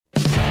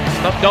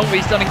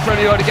McNulty's done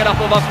incredibly well to get up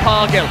above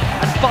Cargill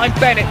and find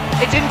Bennett.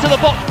 It's into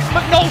the box.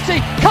 McNulty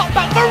cut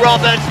back for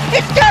Roberts.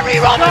 It's Gary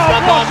Roberts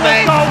for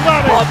Pompey.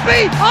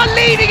 Pompey are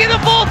leading in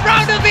the fourth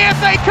round of the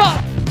FA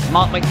Cup.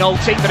 Mark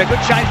McNulty, but a good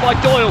chance by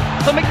Doyle.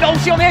 For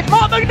McNulty on the edge.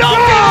 Mark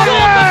McNulty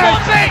scores for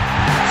Pompey.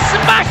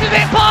 Smashes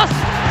it past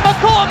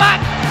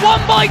McCormack.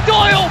 Won by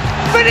Doyle.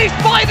 Finished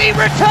by the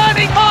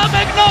returning Mark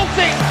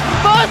McNulty.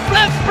 First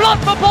left blood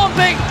for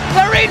Pompey.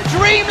 They're in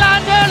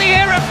dreamland early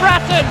here at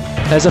Bratton.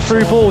 There's a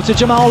through ball to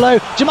Jamal Lowe.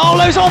 Jamal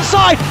Lowe's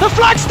onside. The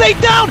flag's stayed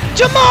down.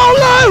 Jamal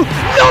Lowe,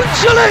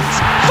 nonchalant,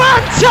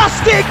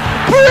 fantastic,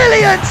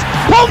 brilliant.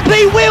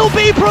 Pompey will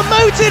be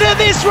promoted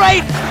at this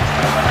rate.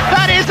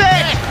 That is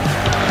it.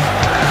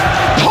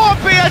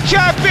 Pompey are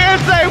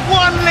champions. They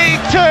won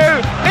League Two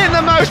in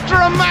the most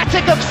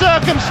dramatic of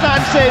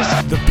circumstances.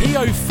 The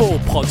PO4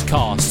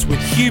 podcast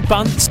with Hugh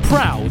Bunce,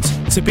 proud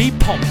to be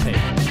Pompey.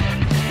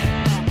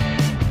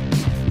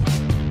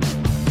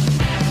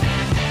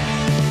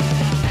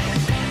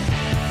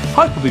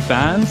 Hi Pompey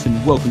fans,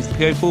 and welcome to the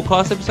PO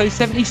Forecast episode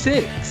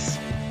 76.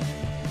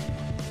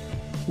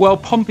 Well,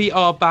 Pompey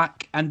are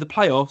back and the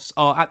playoffs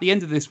are at the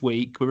end of this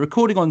week. We're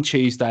recording on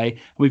Tuesday and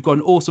we've got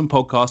an awesome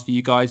podcast for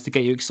you guys to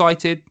get you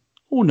excited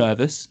or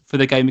nervous for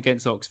the game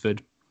against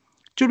Oxford.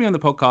 Joining me on the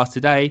podcast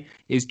today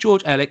is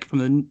George Ellick from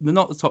the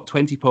Not the Top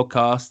 20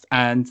 podcast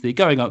and the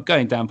Going Up,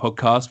 Going Down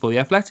podcast for The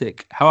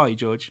Athletic. How are you,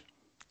 George?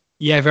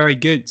 Yeah, very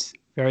good.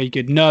 Very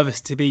good. Nervous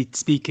to be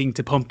speaking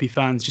to Pompey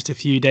fans just a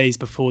few days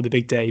before the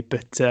big day,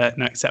 but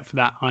no, except for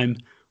that, I'm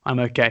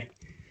okay.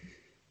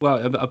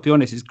 Well, I'll be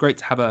honest, it's great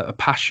to have a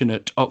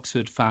passionate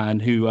Oxford fan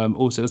who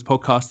also is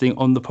podcasting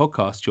on the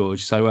podcast,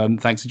 George. So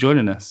thanks for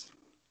joining us.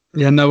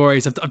 Yeah, no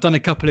worries. I've done a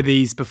couple of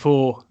these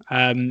before,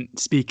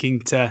 speaking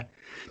to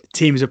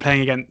teams we're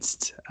playing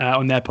against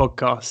on their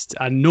podcast,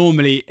 and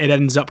normally it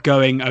ends up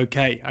going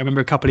okay. I remember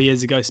a couple of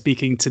years ago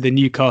speaking to the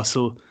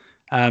Newcastle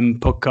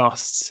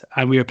podcasts,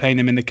 and we were playing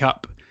them in the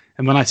cup,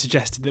 and when I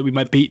suggested that we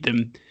might beat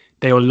them,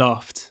 they all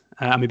laughed,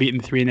 and we beat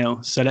them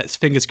 3-0. So let's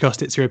fingers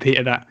crossed it's a repeat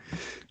of that.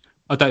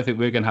 I don't think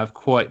we're going to have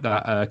quite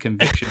that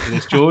conviction for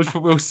this, George,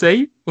 but we'll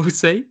see.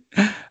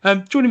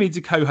 Joining me to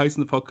co-host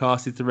on the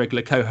podcast is the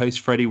regular co-host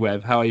Freddie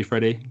Webb. How are you,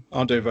 Freddie?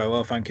 I'm doing very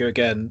well, thank you.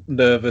 Again,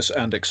 nervous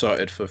and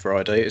excited for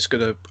Friday. It's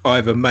going to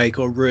either make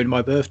or ruin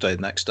my birthday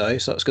the next day,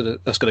 so that's going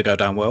to go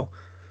down well.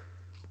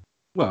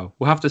 Well,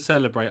 we'll have to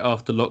celebrate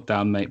after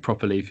lockdown, mate,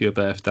 properly for your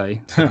birthday.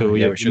 So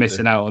you're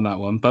missing out on that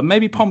one. But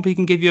maybe Pompey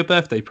can give you a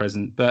birthday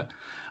present. But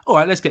all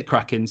right, let's get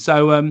cracking.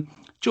 So,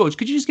 George,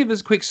 could you just give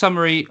us a quick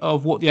summary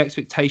of what the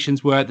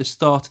expectations were at the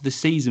start of the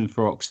season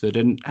for Oxford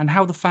and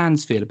how the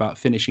fans feel about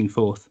finishing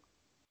fourth?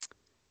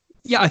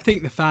 Yeah, I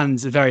think the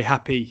fans are very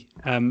happy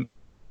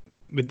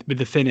with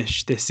the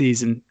finish this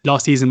season.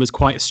 Last season was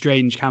quite a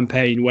strange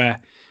campaign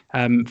where,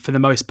 for the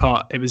most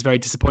part, it was very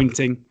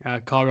disappointing.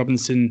 Carl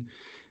Robinson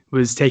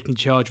was taking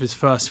charge of his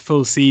first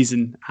full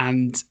season,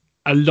 and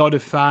a lot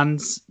of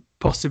fans,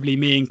 possibly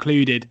me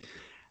included,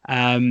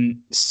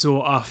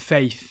 saw our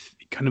faith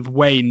kind of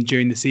wane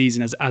during the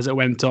season as it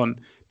went on.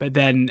 But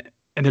then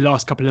in the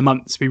last couple of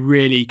months, we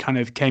really kind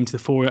of came to the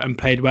fore and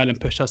played well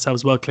and pushed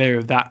ourselves well clear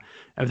of that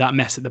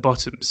mess at the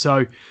bottom.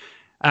 So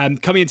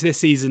coming into this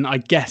season, I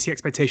guess the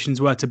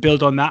expectations were to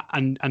build on that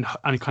and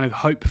kind of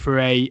hope for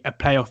a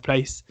playoff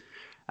place.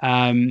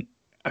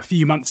 A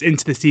few months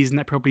into the season,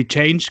 that probably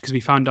changed because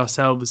we found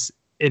ourselves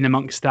in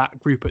amongst that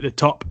group at the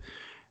top.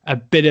 A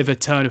bit of a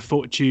turn of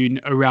fortune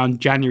around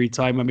January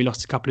time when we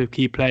lost a couple of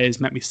key players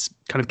meant we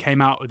kind of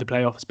came out of the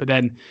playoffs. But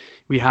then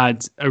we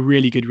had a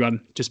really good run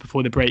just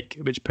before the break,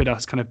 which put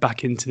us kind of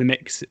back into the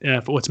mix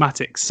for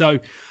automatics. So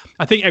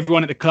I think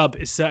everyone at the club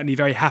is certainly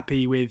very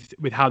happy with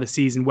how the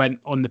season went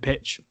on the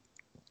pitch.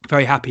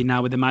 Very happy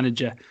now with the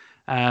manager.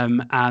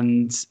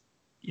 And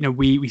you know,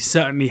 we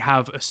certainly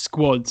have a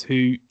squad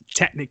who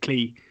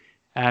technically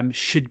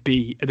should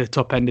be at the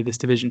top end of this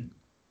division.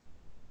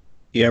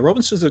 Yeah,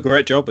 Robinson's done a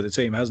great job with the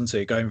team, hasn't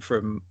he? Going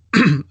from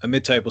a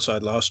mid-table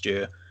side last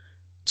year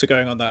to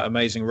going on that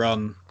amazing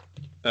run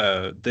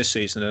this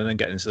season and then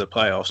getting into the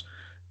playoffs.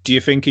 Do you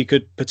think he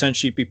could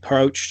potentially be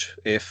poached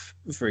if,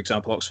 for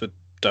example, Oxford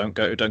don't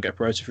get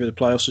promoted through the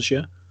playoffs this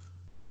year?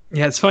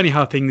 Yeah, it's funny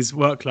how things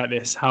work like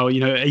this. How, you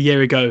know, a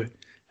year ago,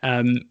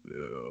 I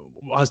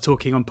was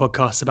talking on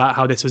podcasts about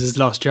how this was his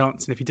last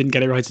chance, and if he didn't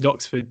get it right at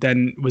Oxford,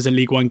 then was a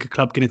League One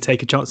club going to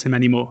take a chance on him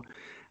anymore?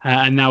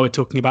 And now we're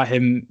talking about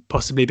him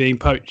possibly being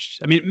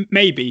poached. I mean,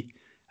 maybe.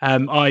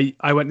 I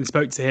went and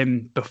spoke to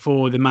him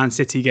before the Man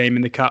City game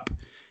in the Cup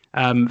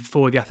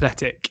for The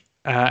Athletic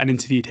and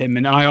interviewed him,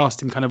 and I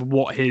asked him kind of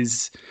what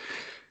his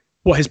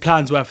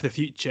plans were for the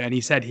future, and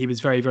he said he was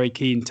very, very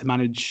keen to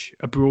manage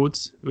abroad,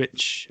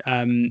 which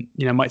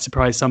might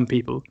surprise some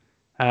people.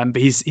 But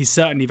he's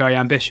certainly very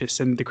ambitious.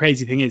 And the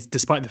crazy thing is,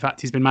 despite the fact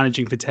he's been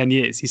managing for 10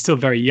 years, he's still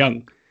very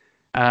young.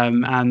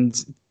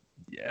 And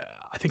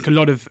I think a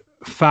lot of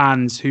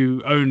fans who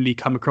only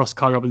come across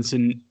Carl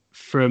Robinson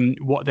from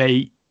what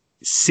they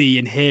see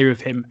and hear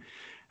of him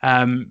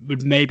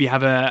would maybe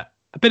have a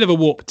a bit of a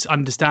warped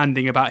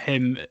understanding about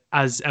him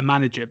as a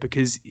manager,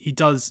 because he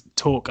does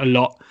talk a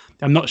lot.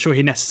 I'm not sure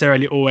he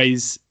necessarily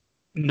always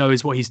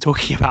knows what he's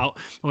talking about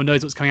or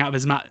knows what's coming out of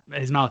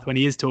his mouth when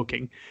he is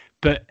talking.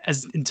 But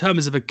as in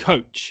terms of a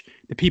coach,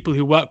 the people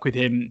who work with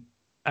him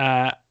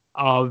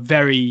are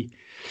very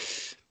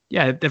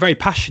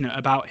passionate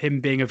about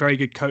him being a very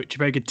good coach, a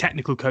very good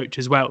technical coach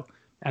as well.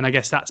 And I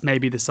guess that's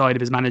maybe the side of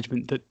his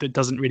management that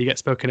doesn't really get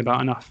spoken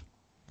about enough.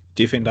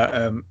 Do you think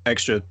that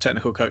extra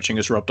technical coaching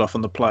has rubbed off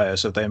on the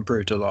players? Have they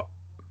improved a lot?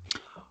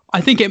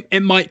 I think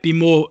it might be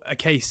more a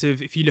case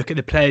of, if you look at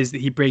the players that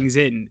he brings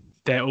in,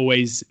 they're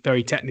always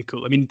very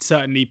technical. I mean,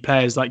 certainly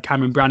players like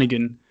Cameron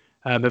Brannigan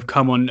have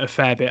come on a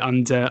fair bit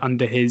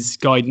under his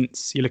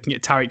guidance. You're looking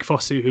at Tariq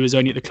Fosu, who was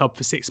only at the club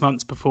for 6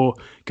 months before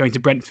going to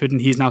Brentford, and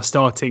he's now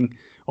starting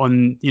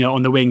on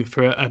the wing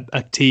for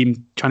a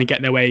team trying to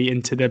get their way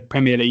into the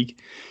Premier League.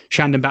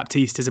 Shandon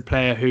Baptiste is a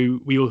player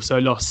who we also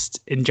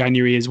lost in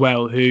January as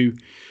well, who,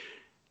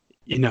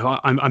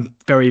 I'm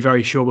very,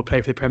 very sure will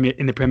play for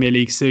in the Premier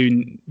League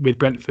soon with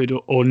Brentford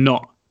or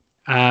not.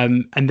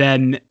 And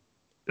then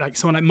like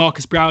someone like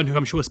Marcus Brown, who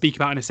I'm sure we'll speak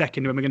about in a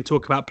second when we're going to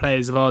talk about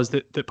players of ours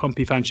that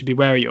Pompey fans should be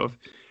wary of.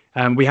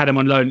 We had him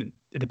on loan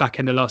at the back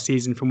end of last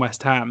season from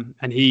West Ham,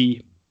 and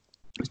he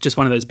was just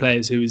one of those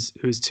players who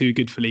was too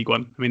good for League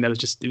One. I mean, it was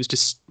just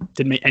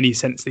didn't make any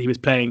sense that he was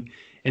playing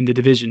in the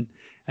division.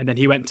 And then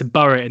he went to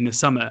Borough in the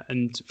summer,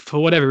 and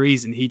for whatever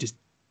reason, he just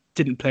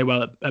didn't play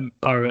well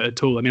at Borough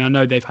at all. I mean, I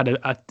know they've had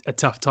a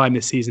tough time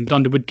this season, but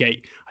under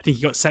Woodgate, I think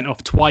he got sent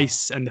off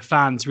twice, and the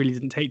fans really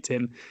didn't take to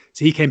him.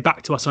 So he came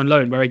back to us on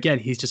loan, where again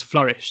he's just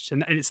flourished.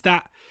 And it's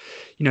that,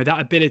 that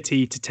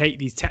ability to take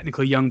these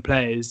technical young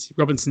players.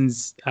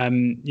 Robinson's,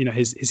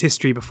 his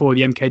history before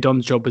the MK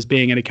Dons job was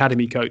being an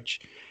academy coach,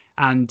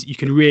 and you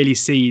can really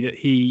see that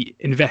he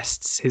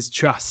invests his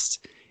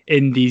trust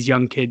in these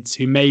young kids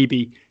who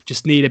maybe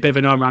just need a bit of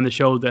an arm around the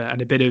shoulder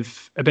and a bit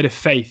of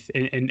faith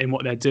in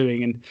what they're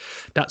doing. And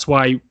that's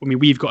why,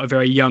 we've got a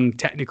very young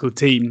technical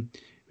team,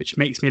 which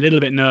makes me a little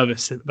bit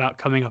nervous about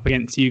coming up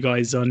against you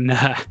guys on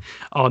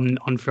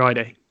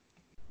Friday.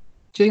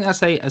 Do you think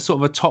that's a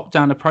sort of a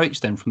top-down approach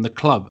then from the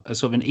club, a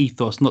sort of an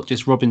ethos, not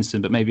just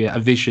Robinson, but maybe a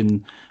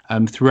vision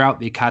throughout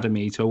the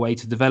academy to a way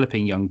to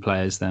developing young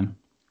players then?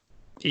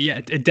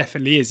 Yeah, it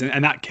definitely is.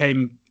 And that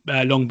came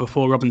long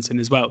before Robinson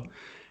as well.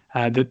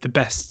 The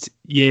best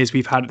years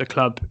we've had at the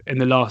club in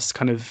the last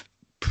kind of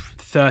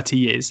 30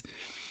 years.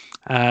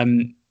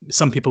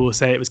 Some people will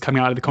say it was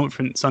coming out of the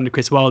conference under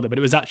Chris Wilder, but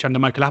it was actually under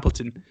Michael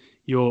Appleton,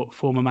 your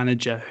former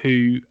manager,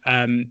 who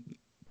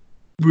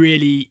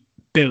really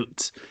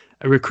built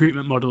a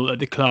recruitment model at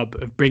the club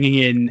of bringing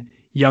in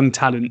young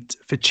talent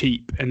for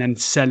cheap and then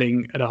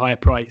selling at a higher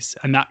price.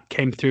 And that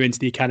came through into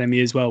the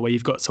academy as well, where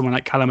you've got someone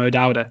like Callum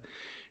O'Dowda,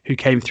 who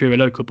came through, a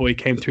local boy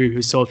came through, who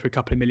was sold for a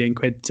couple of £1 million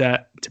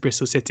to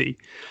Bristol City.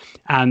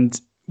 And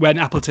when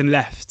Appleton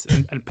left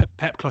and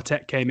Pep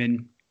Clotet came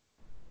in,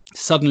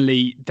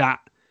 suddenly that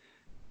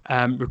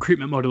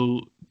recruitment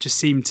model just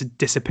seemed to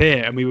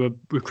disappear. And we were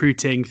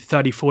recruiting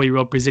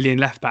 34-year-old Brazilian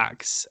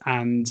left-backs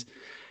and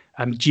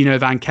Gino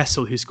Van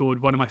Kessel, who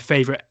scored one of my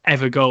favourite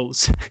ever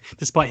goals,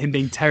 despite him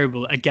being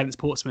terrible, against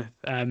Portsmouth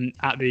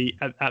at the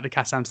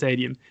Kassam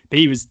Stadium. But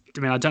he was,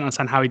 I don't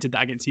understand how he did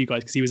that against you guys,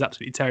 because he was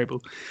absolutely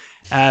terrible.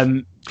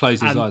 Close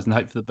his eyes and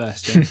hope for the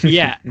best.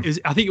 Yeah,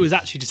 I think it was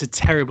actually just a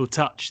terrible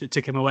touch that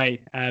took him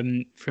away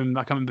from,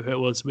 I can't remember who it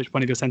was, which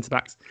one of your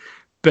centre-backs.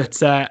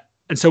 But and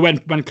so when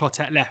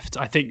Clotet left,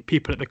 I think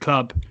people at the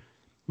club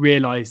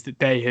realised that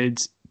they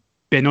had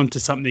been onto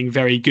something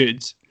very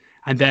good,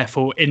 and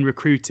therefore in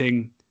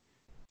recruiting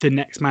the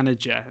next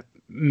manager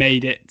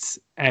made it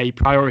a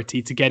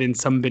priority to get in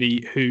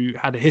somebody who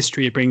had a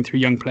history of bringing through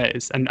young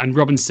players. And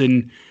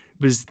Robinson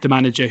was the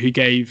manager who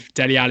gave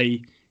Dele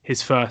Alli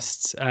his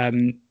first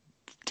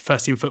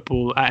team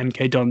football at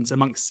MK Dons,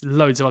 amongst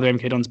loads of other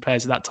MK Dons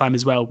players at that time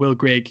as well. Will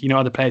Grigg,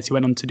 other players who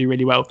went on to do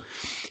really well.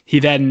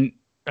 He then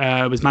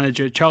was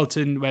manager at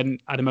Charlton when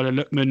Ademola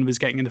Lookman was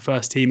getting in the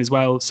first team as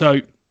well. So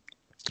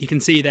you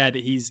can see there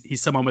that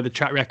he's someone with a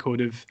track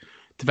record of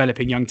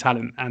developing young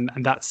talent, and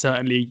that's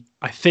certainly,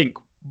 I think,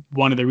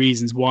 one of the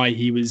reasons why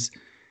he was,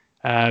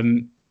 why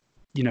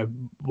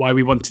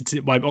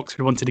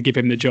Oxford wanted to give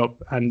him the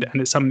job, and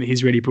it's something that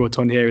he's really brought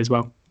on here as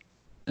well.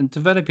 And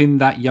developing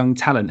that young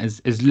talent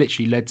has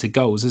literally led to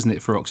goals, hasn't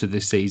it, for Oxford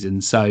this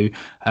season? So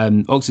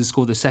Oxford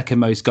scored the second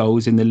most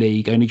goals in the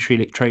league, only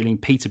trailing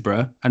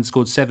Peterborough, and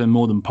scored 7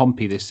 more than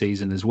Pompey this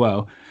season as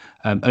well.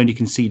 Only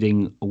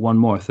conceding 1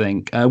 more, I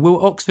think.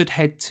 Will Oxford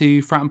head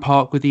to Fratton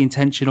Park with the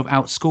intention of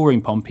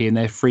outscoring Pompey in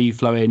their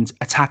free-flowing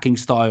attacking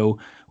style,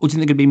 or do you think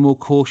they're going to be more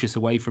cautious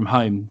away from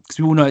home? Because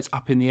we all know it's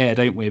up in the air,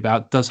 don't we,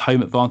 about does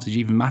home advantage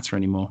even matter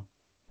anymore?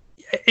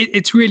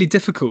 It's really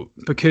difficult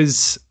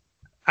because,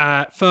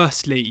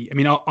 firstly,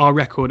 our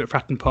record at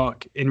Fratton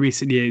Park in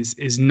recent years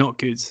is not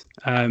good.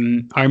 I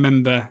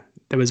remember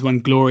there was one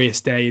glorious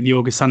day in the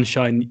August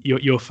sunshine,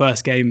 your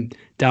first game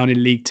down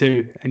in League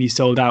Two, and you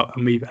sold out,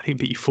 and I think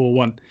beat you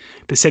 4-1.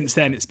 But since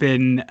then, it's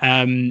been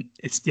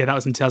that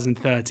was in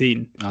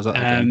 2013. I was at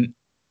that game.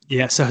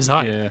 Yeah, so was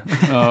I. Yeah.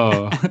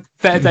 Oh,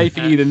 better day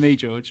for you than me,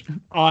 George.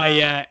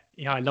 I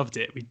loved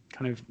it. We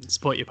kind of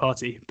spoilt your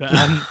party, but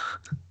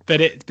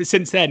but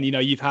since then,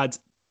 you've had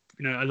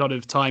a lot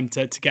of time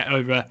to get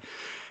over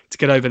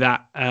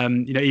that.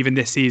 Even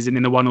this season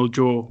in the 1-1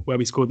 draw where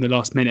we scored in the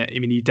last minute, I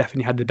mean, you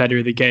definitely had the better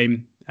of the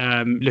game.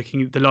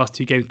 Looking at the last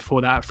 2 games before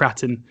that at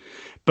Fratton,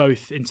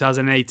 both in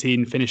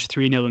 2018 finished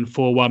 3-0 and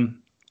 4-1.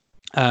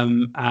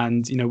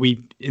 And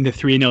we in the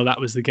 3-0,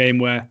 that was the game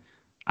where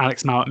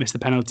Alex Mowat missed the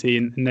penalty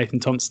and Nathan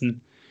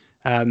Thompson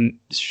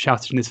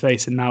shouted in his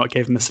face, and Mowat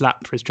gave him a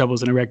slap for his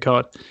troubles and a red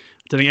card. I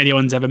don't think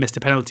anyone's ever missed a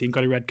penalty and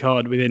got a red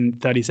card within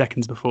 30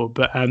 seconds before,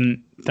 but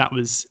that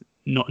was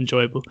not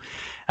enjoyable.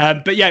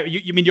 But yeah,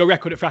 you mean your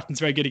record at Fratton's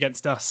very good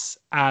against us,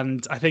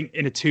 and I think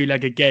in a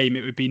 2-legged game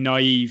it would be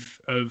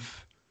naive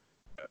of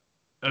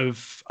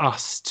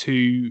us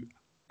to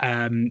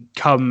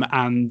come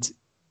and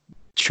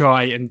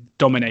try and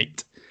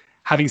dominate.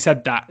 Having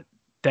said that,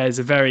 there's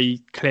a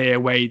very clear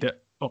way that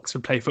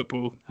Oxford play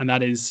football, and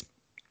that is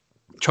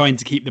trying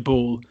to keep the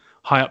ball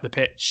high up the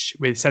pitch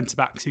with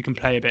centre-backs who can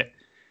play a bit,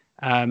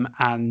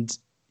 and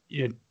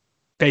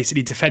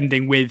basically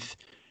defending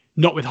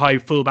not with high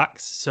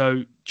fullbacks,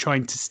 so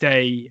trying to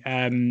stay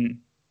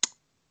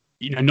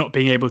not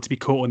being able to be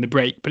caught on the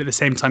break, but at the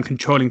same time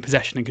controlling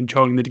possession and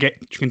controlling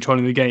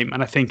the game.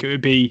 And I think it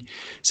would be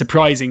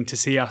surprising to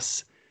see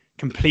us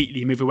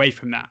completely move away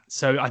from that.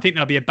 So I think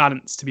there'll be a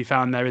balance to be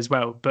found there as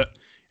well. But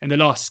in the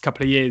last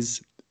couple of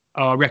years,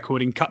 our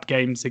record in cup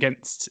games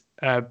against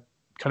kind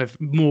of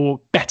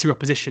better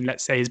opposition,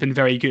 let's say, has been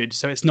very good.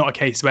 So it's not a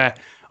case where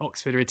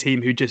Oxford are a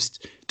team who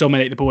just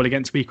dominate the ball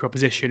against weaker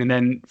opposition and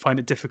then find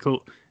it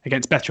difficult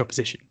against better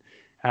opposition.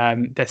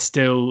 There's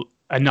still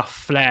enough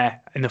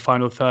flair in the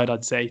final third,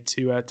 I'd say,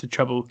 to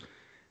trouble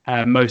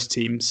most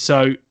teams.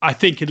 So I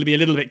think it'll be a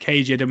little bit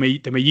cagier than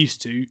we're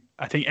used to.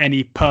 I think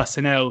any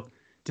personnel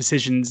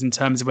decisions in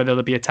terms of whether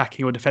they'll be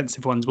attacking or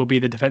defensive ones will be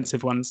the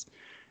defensive ones,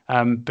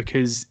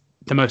 because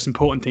the most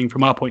important thing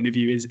from our point of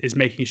view is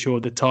making sure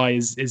the tie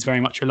is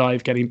very much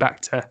alive, getting back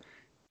to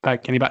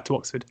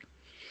Oxford.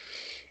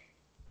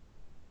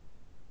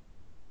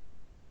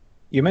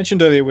 You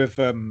mentioned earlier with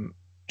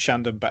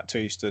Shandon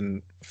Baptiste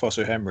and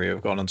Fosu Henry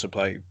have gone on to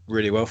play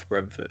really well for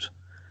Brentford.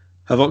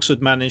 Have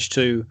Oxford managed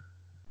to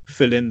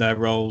fill in their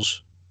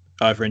roles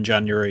either in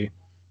January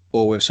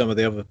or with some of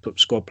the other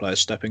squad players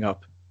stepping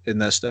up in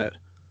their stead?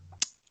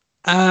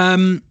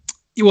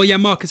 Well, yeah,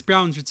 Marcus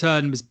Brown's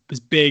return was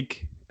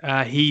big.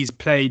 He's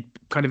played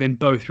kind of in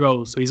both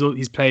roles. So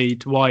he's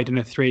played wide in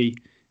a 3,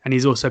 and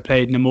he's also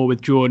played in a more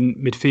withdrawn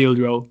midfield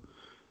role,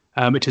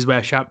 which is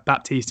where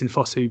Baptiste and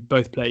Fosu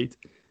both played.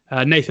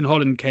 Nathan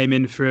Holland came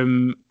in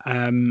from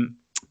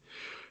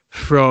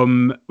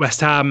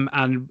West Ham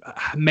and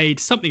made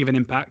something of an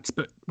impact,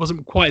 but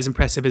wasn't quite as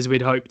impressive as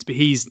we'd hoped. But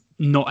he's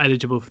not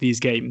eligible for these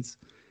games.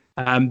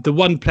 The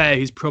one player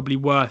who's probably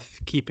worth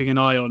keeping an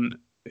eye on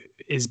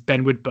is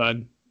Ben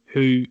Woodburn,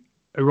 who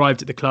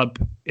arrived at the club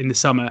in the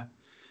summer,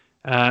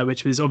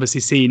 which was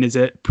obviously seen as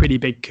a pretty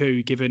big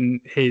coup given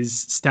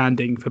his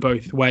standing for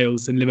both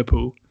Wales and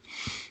Liverpool.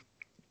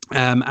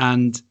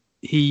 And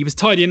he was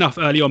tidy enough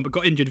early on, but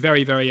got injured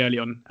very, very early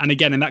on. And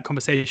again, in that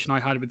conversation I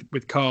had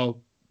with Carl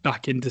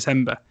back in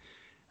December,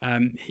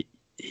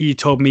 he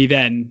told me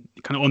then,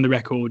 kind of on the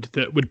record,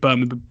 that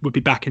Woodburn would be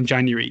back in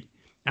January.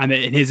 And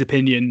that in his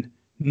opinion,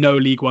 no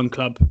League One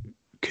club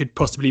could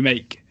possibly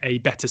make a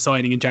better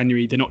signing in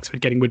January than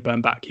Oxford getting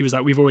Woodburn back. He was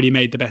like, we've already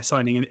made the best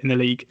signing in the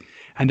league.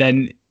 And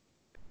then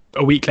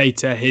a week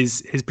later,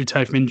 his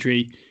return from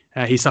injury,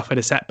 he suffered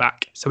a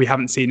setback. So we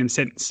haven't seen him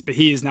since. But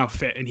he is now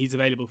fit and he's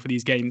available for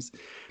these games.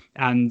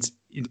 And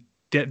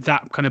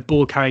that kind of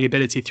ball carrying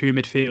ability through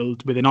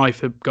midfield with an eye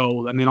for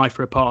goal and an eye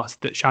for a pass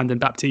that Shandon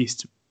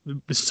Baptiste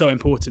was so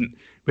important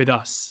with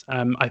us.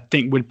 I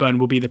think Woodburn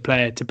will be the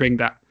player to bring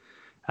that.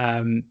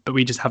 But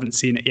we just haven't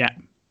seen it yet.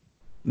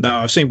 No,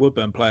 I've seen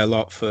Woodburn play a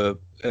lot for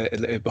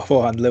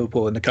beforehand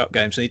Liverpool in the cup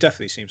games, and he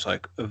definitely seems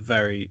like a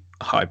very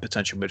high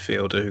potential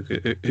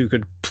midfielder who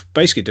could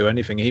basically do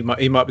anything. He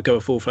might become a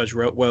full-fledged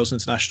Wales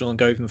international and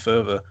go even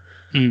further.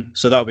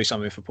 So that'll be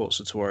something for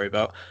Portsmouth to worry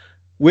about.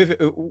 With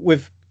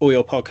all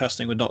your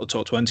podcasting with Not the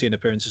Top 20 and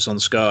appearances on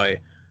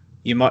Sky,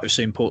 you might have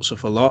seen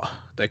Portsmouth a lot.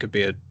 They could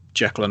be a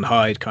Jekyll and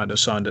Hyde kind of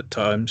sign at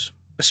times,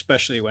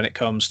 especially when it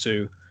comes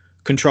to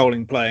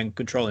controlling play and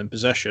controlling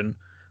possession.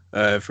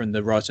 From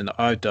the writing that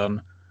I've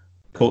done,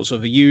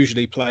 Portsmouth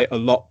usually play a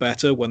lot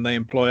better when they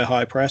employ a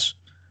high press.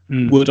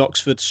 Would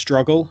Oxford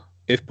struggle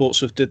if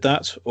Portsmouth did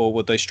that, or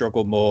would they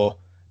struggle more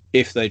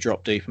if they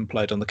dropped deep and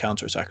played on the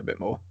counter-attack a bit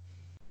more?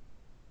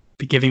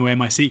 Be giving away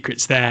my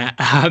secrets there.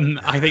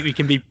 I think we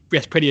can be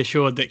pretty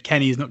assured that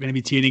Kenny's not going to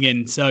be tuning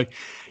in. So,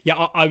 yeah,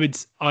 I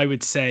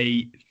would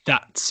say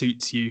that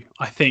suits you.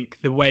 I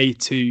think the way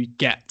to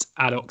get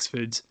at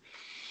Oxford,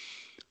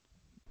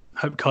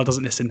 hope Carl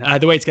doesn't listen.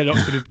 The way to get at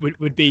Oxford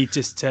would be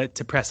just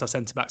to press our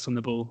centre-backs on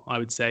the ball, I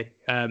would say.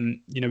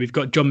 We've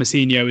got John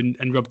Massinho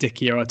and Rob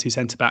Dickey are our 2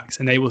 centre-backs,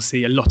 and they will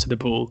see a lot of the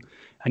ball.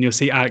 and you'll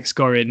see Alex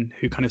Scorin,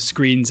 who kind of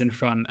screens in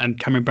front, and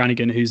Cameron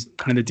Brannigan, who's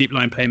kind of the deep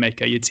line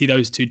playmaker. You'd see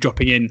those two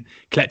dropping in,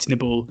 collecting the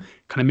ball,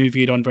 kind of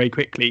moving it on very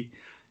quickly.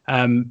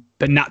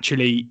 But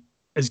naturally,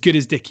 as good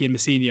as Dickie and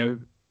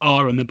Mousinho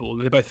are on the ball,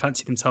 they both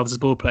fancy themselves as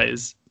ball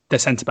players. They're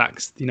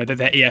centre-backs, they're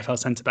EFL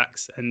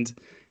centre-backs, and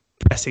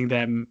pressing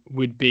them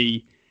would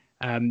be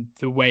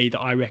the way that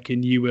I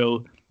reckon you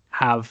will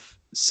have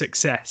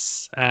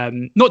success.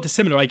 Not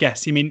dissimilar, I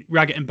guess. I mean,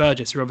 Raggett and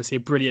Burgess are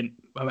obviously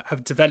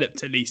have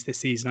developed at least this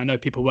season. I know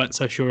people weren't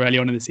so sure early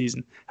on in the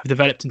season, have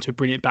developed into a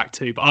brilliant back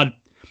two, but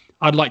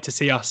I'd like to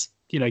see us,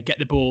 get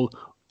the ball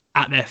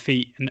at their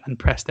feet and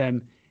press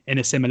them in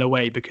a similar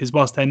way, because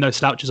whilst there are no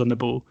slouches on the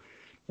ball,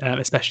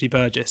 especially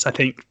Burgess, I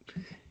think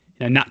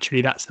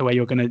naturally that's the way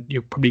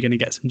you're probably going to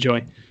get some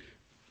joy.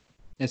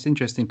 It's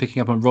interesting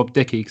picking up on Rob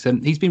Dickie, because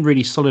he's been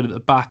really solid at the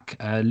back,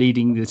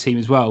 leading the team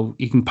as well.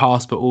 He can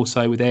pass, but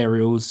also with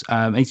aerials.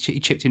 He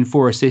chipped in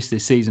 4 assists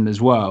this season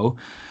as well.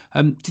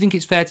 Do you think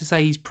it's fair to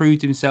say he's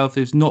proved himself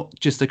as not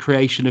just a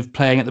creation of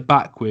playing at the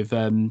back with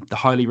the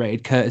highly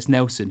rated Curtis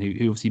Nelson, who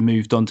obviously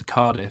moved on to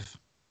Cardiff?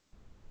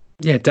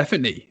 Yeah,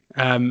 definitely.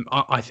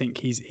 I think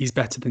he's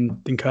better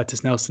than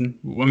Curtis Nelson.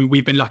 I mean,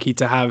 we've been lucky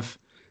to have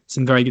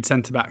some very good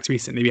centre backs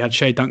recently. We had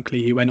Shay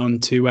Dunkley, who went on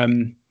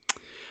to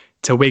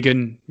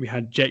Wigan. We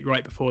had Jake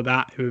Wright before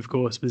that, who of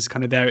course was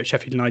kind of there at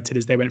Sheffield United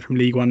as they went from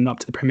League One up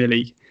to the Premier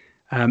League.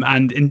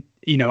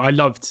 I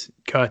loved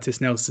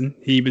Curtis Nelson.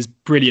 He was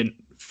brilliant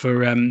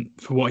for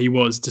what he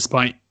was,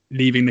 despite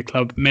leaving the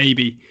club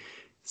maybe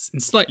in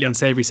slightly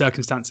unsavoury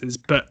circumstances.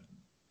 But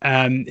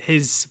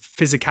his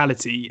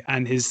physicality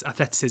and his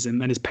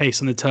athleticism and his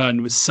pace on the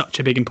turn was such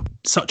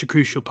a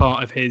crucial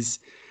part of his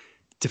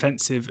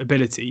defensive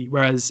ability.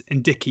 Whereas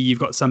in Dickie, you've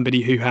got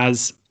somebody who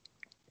has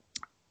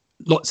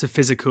lots of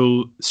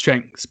physical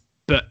strengths,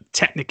 but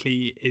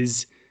technically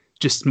is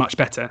just much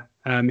better.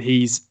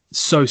 He's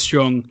so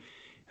strong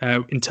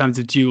in terms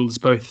of duels,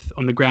 both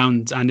on the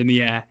ground and in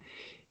the air.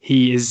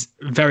 He is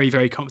very,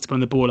 very comfortable on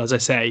the ball, as I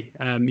say.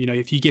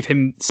 If you give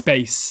him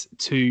space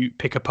to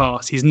pick a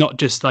pass, he's not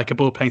just like a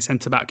ball-playing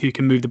centre-back who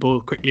can move the ball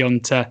quickly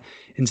into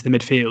the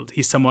midfield.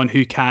 He's someone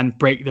who can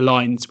break the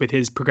lines with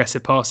his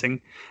progressive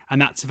passing,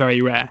 and that's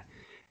very rare.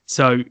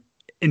 So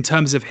in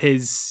terms of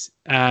his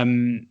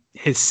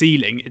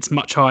ceiling, it's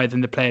much higher than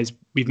the players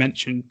we've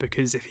mentioned,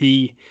 because if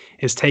he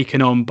is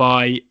taken on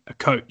by a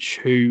coach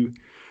who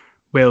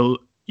will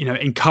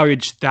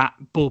encourage that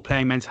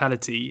ball-playing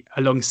mentality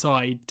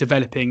alongside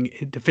developing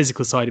the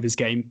physical side of his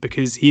game,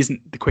 because he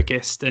isn't the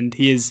quickest and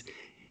he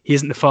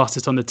isn't the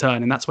fastest on the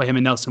turn, and that's why him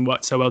and Nelson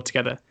worked so well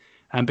together.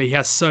 But he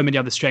has so many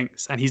other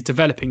strengths, and he's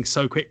developing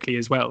so quickly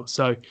as well.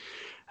 So,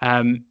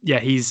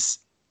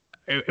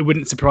 it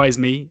wouldn't surprise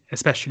me,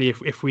 especially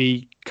if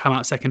we come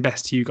out second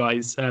best to you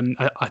guys.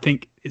 I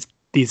think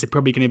these are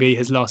probably going to be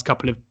his last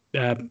couple of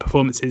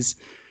performances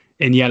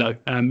in yellow,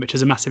 which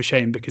is a massive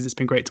shame, because it's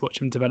been great to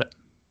watch him develop.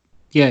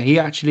 Yeah, he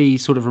actually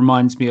sort of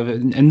reminds me of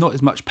it, and not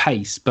as much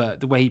pace, but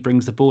the way he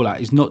brings the ball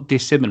out is not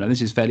dissimilar.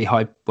 This is fairly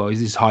high. Well,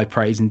 this is high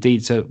praise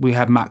indeed. So we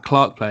have Matt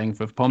Clark playing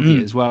for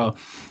Pompey as well,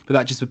 but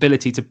that just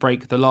ability to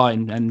break the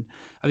line, and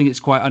I think it's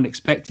quite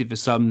unexpected for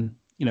some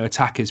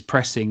attackers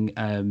pressing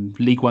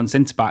League One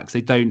centre backs.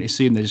 They don't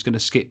assume they're just going to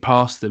skip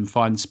past them,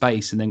 find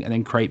space, and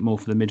then create more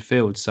for the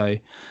midfield. So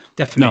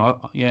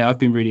definitely, I've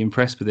been really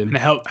impressed with him. And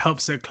it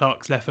helps that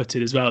Clark's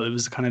left-footed as well. It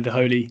was kind of the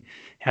holy.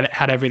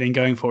 Had everything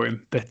going for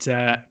him, but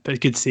it's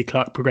good to see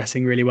Clark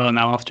progressing really well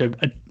now after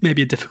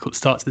maybe a difficult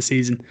start to the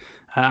season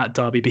at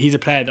Derby. But he's a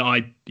player that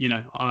I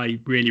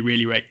really,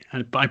 really rate.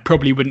 But I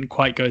probably wouldn't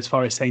quite go as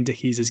far as saying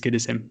Dickie's as good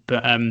as him.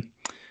 But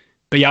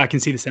yeah, I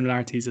can see the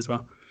similarities as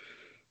well.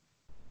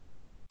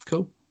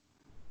 Cool.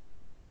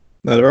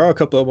 Now, there are a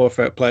couple of more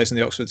players in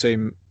the Oxford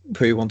team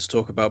who you want to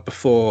talk about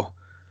before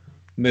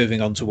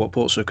moving on to what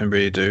Portsmouth can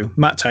really do.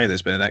 Matt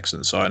Taylor's been an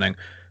excellent signing,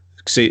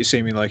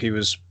 seeming like he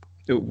was.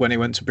 When he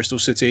went to Bristol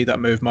City,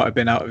 that move might have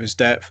been out of his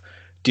depth.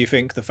 Do you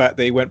think the fact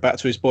that he went back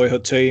to his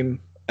boyhood team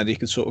and he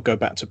could sort of go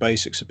back to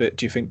basics a bit,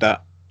 do you think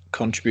that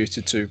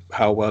contributed to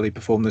how well he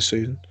performed this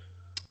season?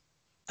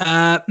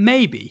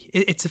 Maybe.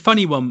 It's a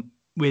funny one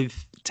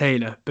with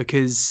Taylor,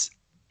 because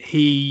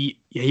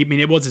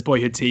it was his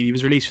boyhood team. He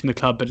was released from the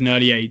club at an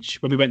early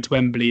age. When we went to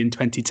Wembley in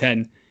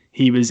 2010,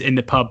 he was in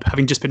the pub,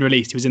 having just been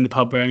released. He was in the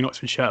pub wearing an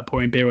Oxford shirt,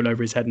 pouring beer all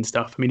over his head and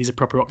stuff. I mean, he's a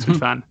proper Oxford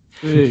fan.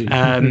 But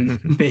I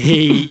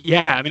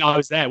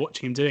was there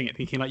watching him doing it,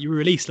 thinking like, you were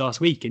released last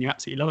week and you're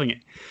absolutely loving it.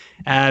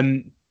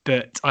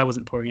 But I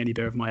wasn't pouring any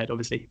beer over my head,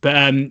 obviously.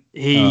 But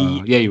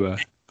you were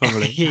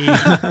probably. He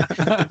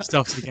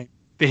started the game.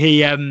 But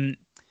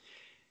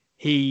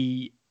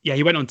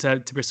he went on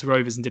to Bristol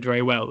Rovers and did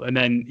very well, and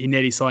then he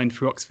nearly signed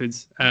for Oxford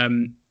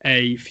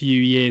a few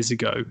years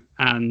ago,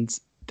 and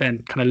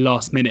then kind of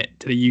last minute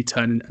to the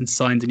U-turn and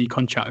signed a new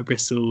contract with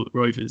Bristol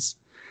Rovers.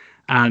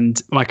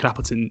 And Michael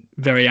Appleton,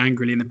 very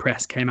angrily in the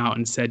press, came out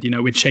and said,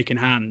 we'd shaken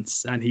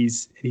hands, and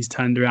he's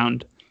turned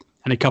around.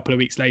 And a couple of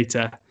weeks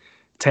later,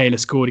 Taylor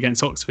scored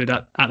against Oxford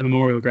at the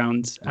Memorial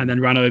Ground and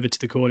then ran over to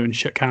the corner and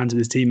shook hands with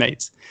his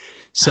teammates.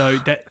 So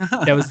there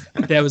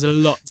was a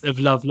lot of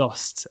love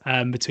lost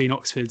between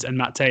Oxford and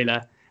Matt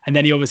Taylor. And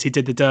then he obviously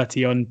did the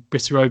dirty on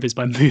Bristol Rovers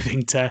by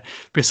moving to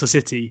Bristol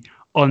City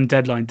on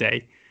deadline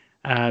day.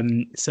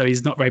 So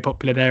he's not very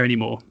popular there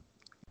anymore.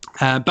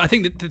 But I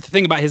think that the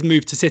thing about his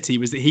move to City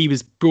was that he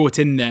was brought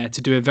in there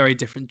to do a very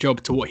different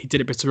job to what he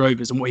did at Bristol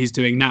Rovers and what he's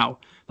doing now.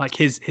 Like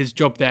his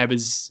job there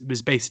was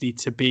basically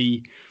to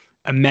be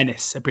a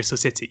menace at Bristol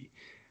City.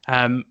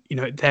 They're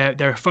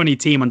a funny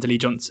team under Lee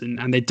Johnson,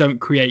 and they don't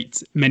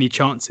create many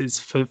chances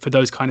for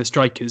those kind of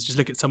strikers. Just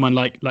look at someone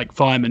like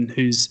Fireman,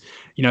 who's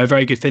a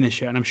very good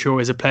finisher, and I'm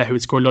sure is a player who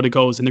would score a lot of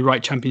goals in the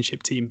right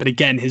Championship team. But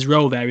again, his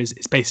role there is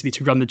basically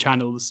to run the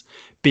channels,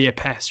 be a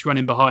pest, run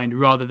in behind,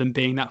 rather than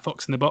being that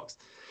fox in the box.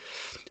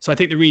 So I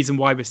think the reason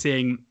why we're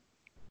seeing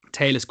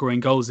Taylor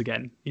scoring goals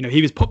again,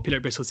 he was popular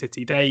at Bristol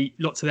City.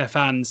 Lots of their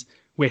fans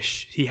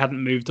wish he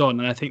hadn't moved on,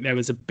 and I think there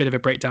was a bit of a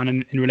breakdown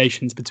in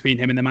relations between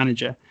him and the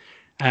manager.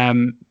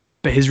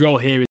 But his role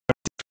here is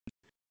different.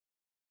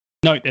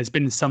 Note, there's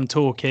been some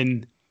talk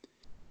in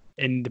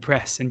the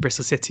press in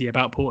Bristol City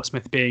about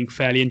Portsmouth being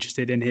fairly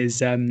interested in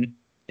his in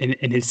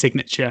his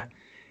signature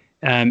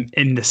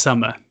in the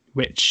summer,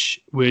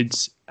 which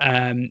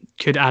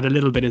could add a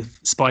little bit of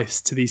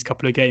spice to these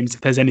couple of games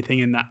if there's anything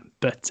in that.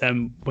 But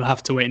we'll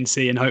have to wait and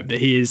see and hope that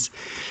he is.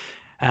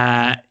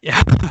 I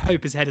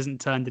hope his head hasn't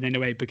turned in any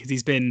way, because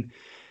he's been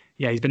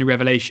a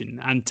revelation.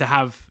 And to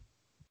have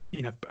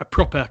a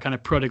proper kind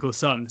of prodigal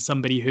son,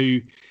 somebody who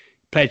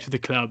played for the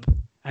club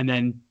and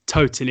then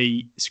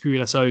totally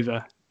screwed us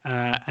over,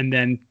 and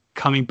then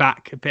coming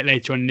back a bit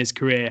later on in his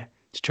career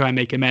to try and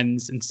make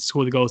amends and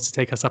score the goals to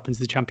take us up into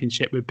the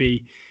Championship would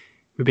be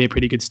a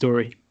pretty good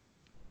story.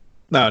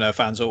 No,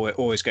 fans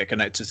always get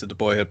connected to the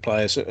boyhood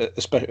players,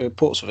 especially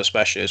Portsmouth,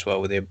 especially as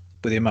well, with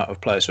the amount of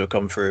players who have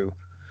come through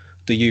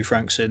the youth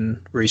ranks in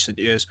recent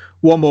years.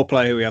 One more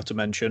player we have to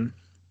mention,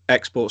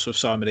 ex-Portsmouth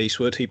Simon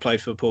Eastwood. He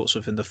played for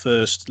Portsmouth in the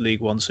first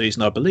League One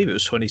season, I believe it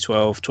was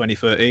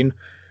 2012-2013.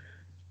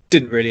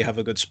 Didn't really have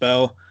a good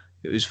spell.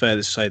 It was fair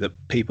to say that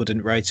people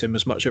didn't rate him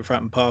as much at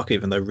Fratton Park,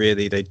 even though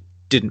really they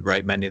didn't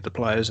rate many of the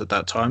players at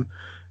that time.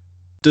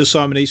 Does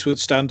Simon Eastwood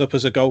stand up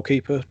as a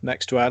goalkeeper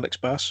next to Alex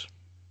Bass?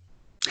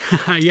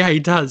 Yeah, he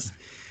does.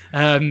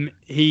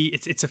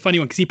 It's a funny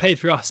one because he played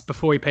for us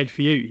before he played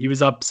for you. He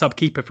was our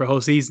sub-keeper for a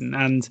whole season,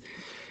 and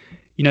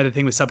the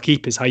thing with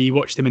sub-keepers, how you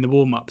watched him in the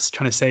warm-ups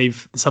trying to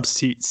save the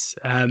substitutes'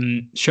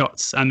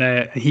 shots, and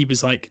he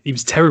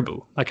was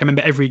terrible. Like, I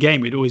remember every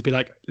game we'd always be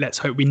like, let's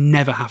hope we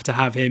never have to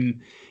have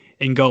him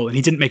in goal, and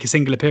he didn't make a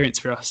single appearance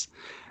for us.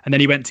 And then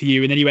he went to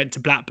you, and then he went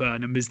to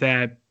Blackburn and was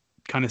their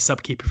kind of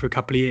sub-keeper for a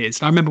couple of years.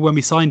 And I remember when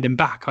we signed him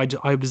back,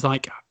 I was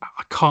like,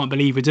 I can't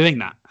believe we're doing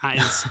that. That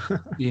is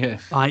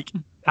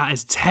that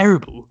is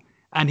terrible.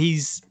 And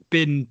he's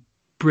been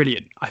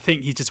brilliant. I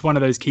think he's just one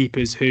of those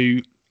keepers who,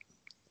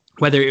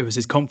 whether it was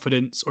his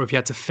confidence or if he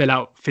had to fill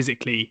out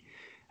physically,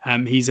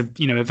 he's a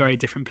very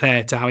different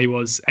player to how he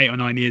was 8 or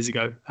 9 years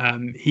ago.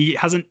 He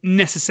hasn't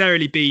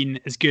necessarily been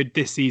as good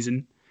this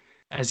season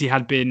as he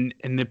had been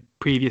in the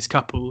previous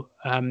couple.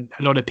 A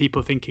lot of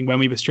people thinking when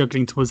we were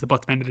struggling towards the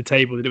bottom end of the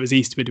table that it was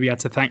Eastwood we had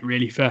to thank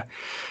really for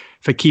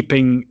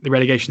keeping the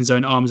relegation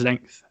zone arm's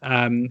length.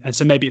 And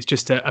so maybe it's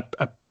just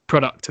a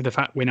product of the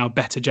fact we're now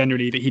better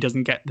generally that he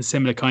doesn't get the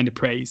similar kind of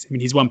praise. I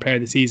mean, he's won player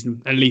of the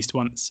season at least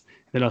once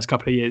in the last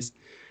couple of years.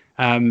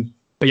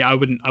 But yeah, I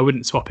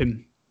wouldn't swap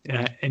him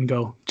in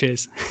goal.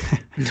 Cheers.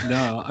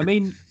 No, I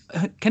mean,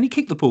 can he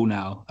kick the ball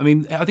now? I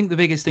mean, I think the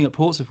biggest thing at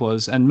Portsmouth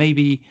was, and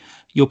maybe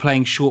you're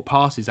playing short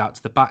passes out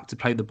to the back to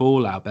play the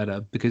ball out better,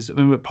 because I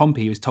remember at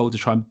Pompey he was told to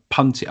try and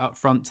punt it up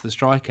front to the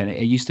striker, and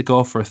it used to go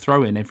off for a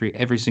throw in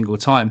every single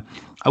time.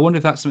 I wonder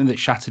if that's something that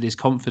shattered his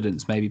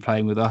confidence, maybe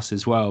playing with us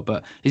as well.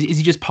 But is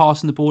he just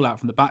passing the ball out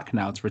from the back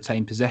now to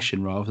retain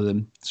possession rather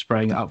than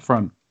spraying it up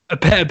front? A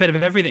bit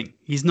of everything.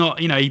 He's not,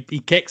 he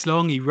kicks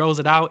long, he rolls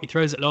it out, he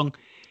throws it long.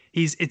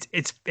 It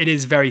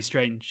is very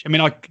strange. I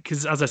mean,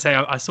 because as I say,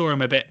 I saw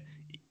him a bit,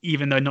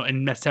 even though not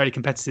in necessarily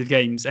competitive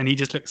games, and he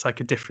just looks like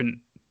a different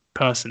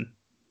person,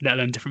 let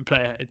alone different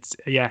player.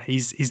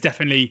 He's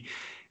definitely,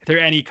 if there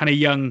are any kind of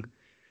young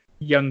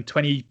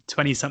 20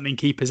 something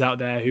keepers out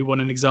there who want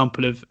an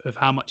example of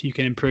how much you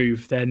can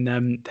improve,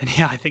 then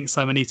yeah, I think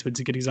Simon Eastwood's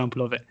a good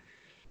example of it.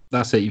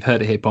 That's it. You've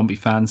heard it here, Pompey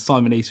fans.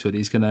 Simon Eastwood,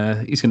 he's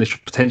gonna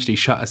potentially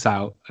shut us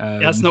out.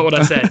 That's not what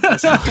I said.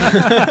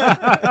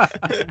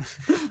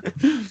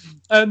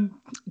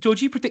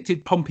 George, you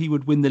predicted Pompey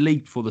would win the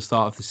league before the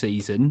start of the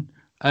season.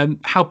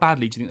 How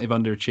badly do you think they've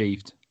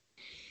underachieved?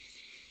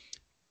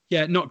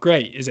 Yeah, not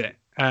great, is it?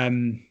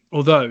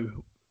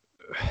 Although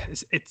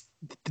it's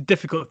the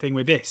difficult thing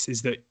with this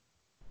is that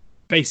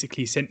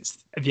basically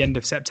since the end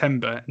of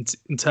September,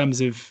 in terms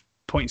of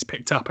points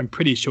picked up, I'm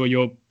pretty sure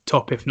you're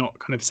top, if not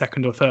kind of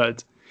second or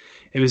third.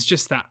 It was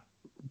just that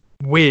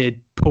weird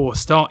poor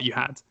start you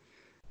had.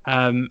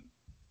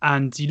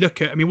 And you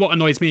look at, what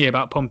annoys me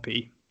about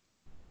Pompey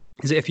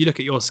is that if you look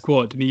at your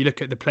squad, you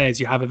look at the players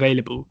you have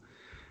available,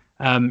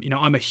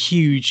 I'm a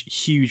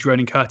huge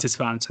Ronan Curtis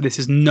fan, so this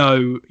is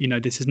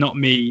not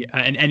me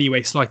in any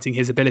way slighting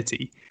his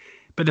ability.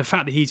 But the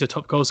fact that he's your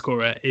top goal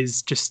scorer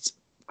is just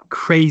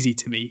crazy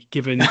to me,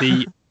 given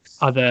the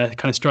other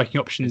kind of striking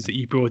options that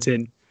you brought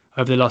in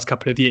over the last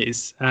couple of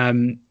years.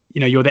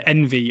 You're the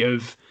envy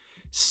of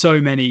so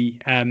many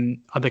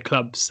other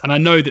clubs. And I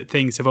know that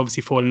things have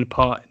obviously fallen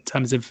apart in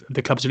terms of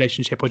the club's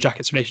relationship or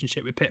Jackett's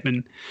relationship with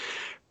Pitman.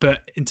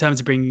 But in terms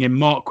of bringing in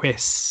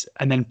Marquis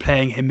and then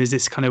playing him as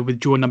this kind of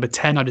withdrawn number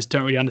 10, I just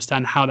don't really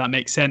understand how that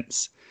makes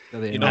sense.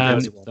 It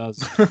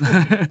does.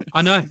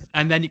 I know.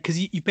 And then because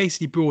you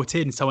basically brought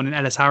in someone in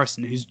Ellis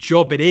Harrison whose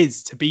job it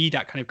is to be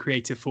that kind of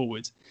creative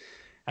forward.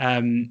 I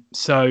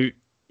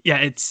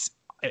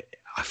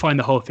find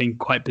the whole thing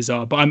quite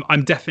bizarre. But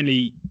I'm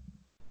definitely,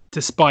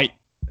 despite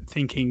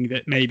thinking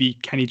that maybe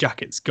Kenny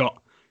Jackett's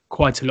got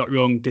quite a lot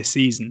wrong this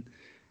season,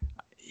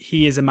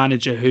 he is a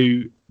manager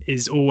who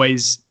is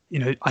always,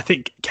 I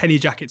think Kenny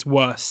Jackett's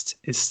worst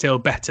is still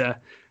better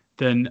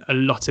than a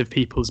lot of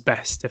people's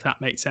best, if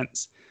that makes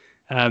sense.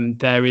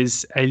 There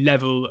is a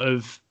level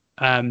of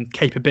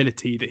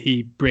capability that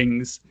he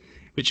brings,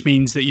 which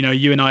means that,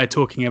 you and I are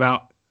talking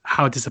about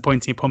how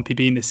disappointing Pompey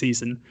been this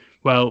season.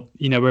 Well,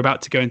 we're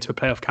about to go into a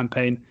playoff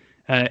campaign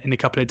in a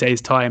couple of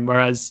days' time,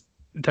 whereas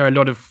there are a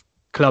lot of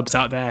clubs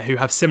out there who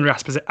have similar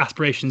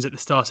aspirations at the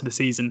start of the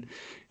season,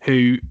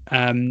 who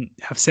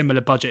have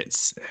similar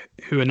budgets,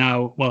 who are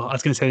now, well, I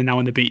was going to say they're now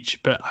on the beach,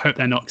 but I hope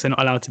they're not, because they're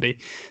not allowed to be.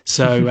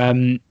 So,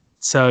 I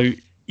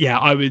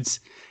would,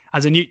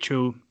 as a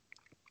neutral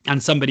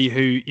and somebody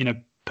who,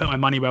 put my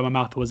money where my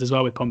mouth was as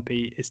well with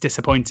Pompey, it's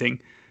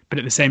disappointing. But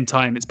at the same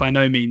time, it's by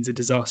no means a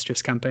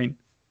disastrous campaign.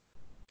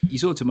 You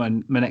sort of took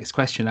my next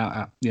question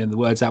out, the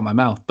words out of my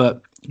mouth.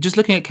 But just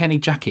looking at Kenny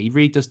Jackett, he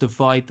really does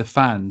divide the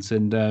fans.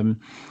 And,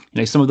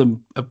 some of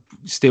them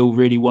still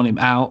really want him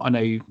out. I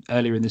know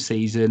earlier in the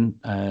season,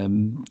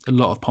 a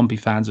lot of Pompey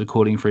fans were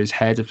calling for his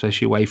head,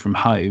 especially away from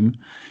home.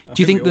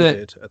 Do you think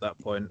that at that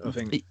point? I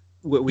think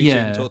we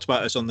even talked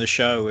about this on the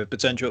show with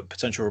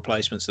potential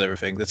replacements and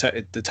everything.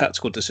 The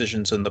tactical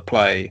decisions and the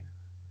play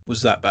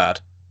was that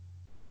bad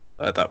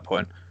at that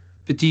point.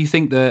 But do you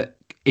think that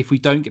if we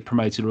don't get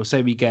promoted, or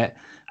say we get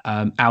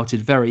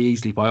outed very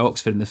easily by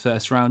Oxford in the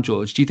first round,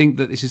 George, do you think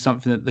that this is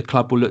something that the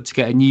club will look to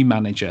get a new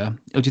manager?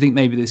 Or do you think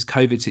maybe this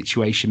COVID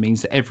situation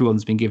means that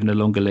everyone's been given a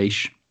longer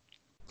leash?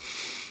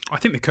 I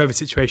think the COVID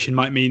situation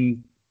might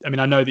mean,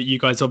 I know that you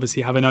guys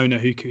obviously have an owner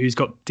who's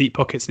got deep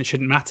pockets and it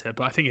shouldn't matter,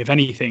 but I think if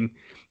anything,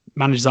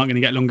 managers aren't going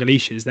to get longer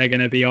leashes. They're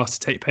going to be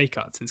asked to take pay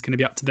cuts, and it's going to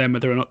be up to them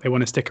whether or not they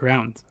want to stick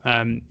around.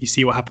 You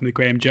see what happened with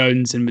Graham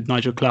Jones and with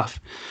Nigel Clough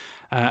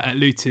at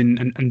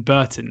Luton and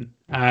Burton.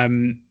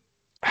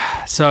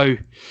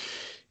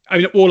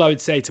 All I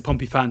would say to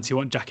Pompey fans who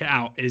want Jackett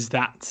out is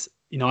that,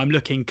 I'm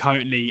looking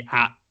currently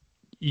at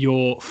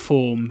your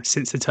form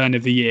since the turn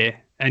of the year,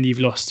 and you've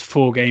lost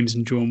 4 games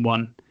and drawn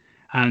 1.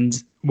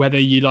 And whether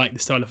you like the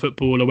style of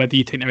football or whether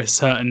you think there are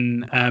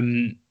certain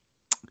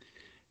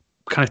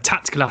kind of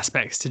tactical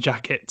aspects to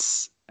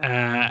Jackett's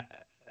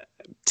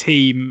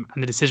team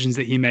and the decisions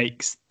that he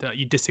makes that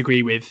you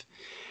disagree with,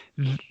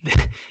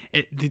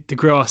 the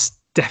grass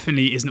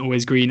definitely isn't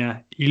always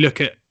greener. You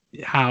look at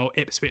how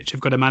Ipswich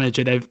have got a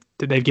manager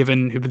they've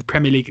given, who with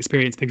Premier League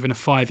experience, they've given a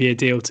 5-year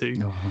deal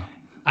to,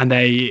 and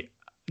they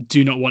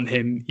do not want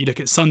him. You look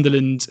at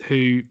Sunderland,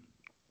 who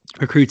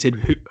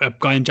recruited a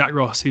guy in Jack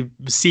Ross, who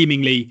was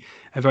seemingly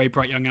a very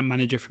bright young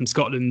manager from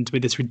Scotland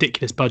with this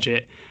ridiculous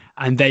budget,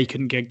 and they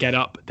couldn't get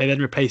up. They then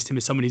replaced him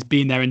with someone who's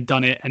been there and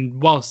done it.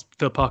 And whilst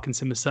Phil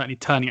Parkinson was certainly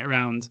turning it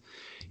around,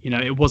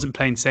 it wasn't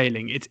plain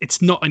sailing.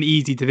 It's not an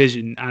easy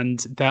division, and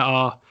there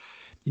are,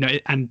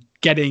 and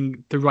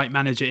getting the right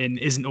manager in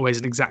isn't always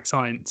an exact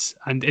science.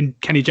 And in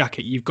Kenny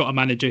Jackett, you've got a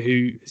manager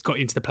who has got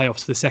into the playoffs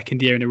for the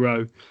second year in a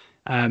row.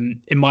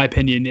 In my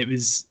opinion, it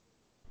was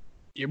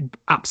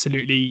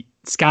absolutely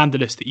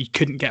scandalous that you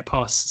couldn't get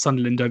past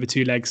Sunderland over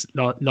 2 legs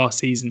last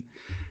season.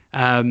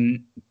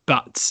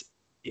 But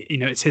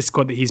it's his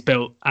squad that he's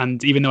built,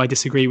 and even though I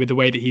disagree with the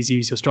way that he's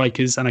used your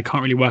strikers, and I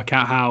can't really work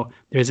out how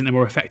there isn't a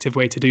more effective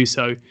way to do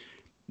so,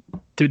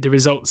 the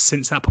results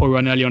since that poor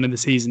run early on in the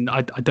season,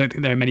 I don't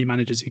think there are many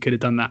managers who could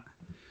have done that.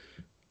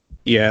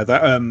 Yeah,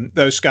 that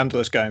those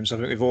scandalous games, I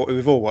think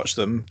we've all watched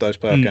them. Those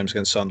playoff games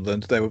against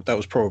Sunderland, that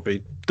was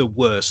probably the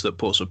worst that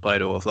Portsmouth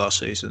played all of last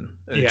season.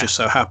 And it just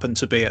so happened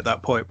to be at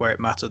that point where it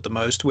mattered the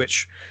most,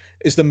 which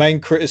is the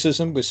main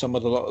criticism with a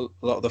lot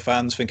of the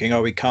fans thinking,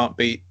 we can't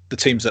beat the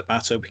teams that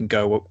matter. We can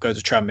go to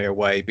Tranmere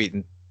away,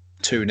 beaten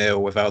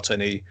 2-0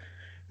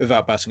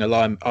 without batting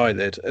an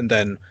eyelid, and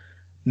then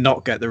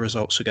not get the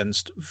results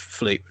against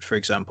Fleetwood, for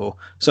example.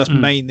 So that's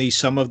mainly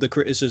some of the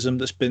criticism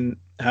that's been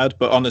had.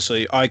 But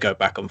honestly, I go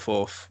back and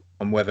forth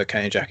on whether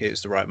Kenny Jackett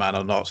is the right man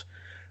or not.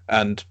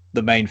 And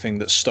the main thing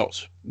that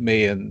stopped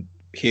me and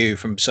Hugh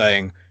from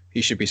saying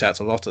he should be sacked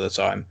a lot of the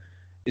time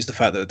is the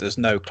fact that there's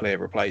no clear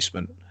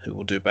replacement who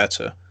will do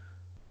better.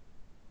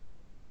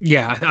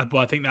 Yeah,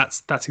 I think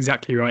that's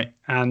exactly right.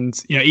 And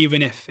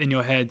even if in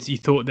your head you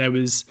thought there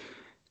was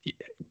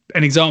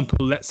an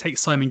example, let's take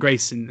Simon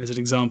Grayson as an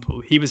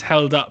example. He was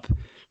held up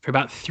for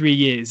about 3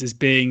 years as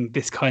being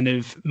this kind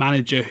of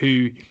manager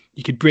who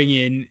you could bring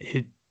in.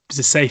 He was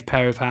a safe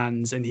pair of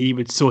hands and he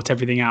would sort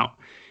everything out.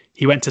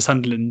 He went to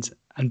Sunderland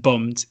and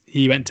bombed.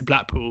 He went to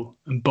Blackpool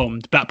and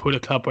bombed. Blackpool, a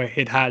club where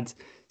he'd had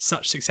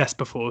such success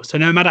before. So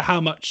no matter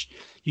how much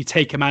you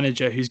take a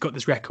manager who's got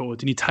this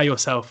record and you tell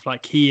yourself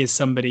like he is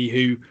somebody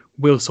who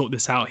will sort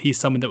this out, he's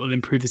someone that will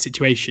improve the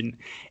situation,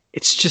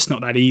 it's just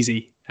not that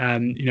easy.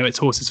 It's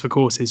horses for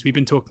courses. We've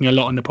been talking a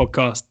lot on the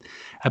podcast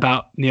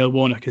about Neil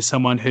Warnock as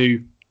someone who,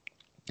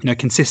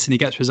 consistently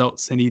gets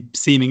results, and he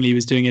seemingly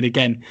was doing it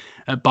again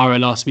at Borough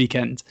last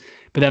weekend.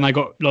 But then I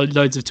got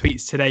loads of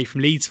tweets today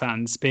from Leeds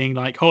fans being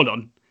like, hold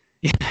on,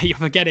 you're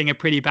forgetting a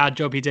pretty bad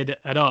job he did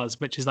at ours,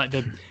 which is like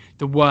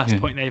the worst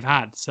point they've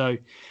had. So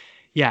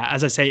yeah,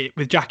 as I say,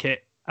 with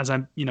Jackett,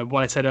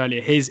 what I said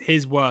earlier,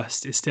 his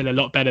worst is still a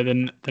lot better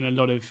than a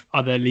lot of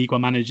other League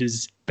One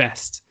managers'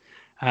 best.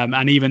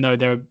 And even though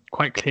there are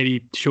quite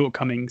clearly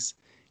shortcomings,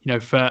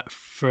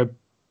 for a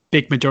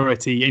big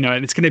majority, and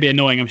it's going to be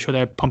annoying. I'm sure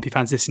there are Pompey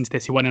fans listening to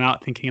this who went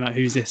out thinking like,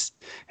 who's this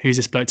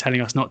bloke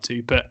telling us not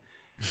to? But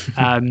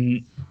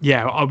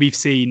we've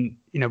seen,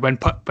 when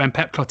Pep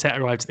Clotet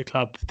arrived at the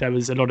club, there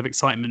was a lot of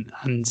excitement,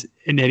 and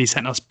it nearly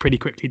sent us pretty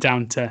quickly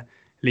down to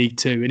League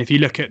Two. And if you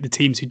look at the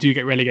teams who do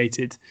get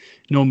relegated,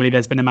 normally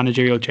there's been a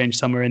managerial change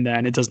somewhere in there,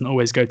 and it doesn't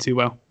always go too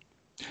well.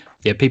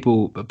 Yeah,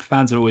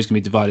 fans are always going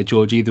to be divided,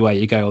 George, either way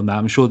you go on that.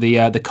 I'm sure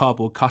the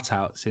cardboard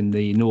cutouts in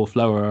the North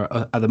Lower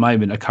at the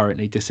moment are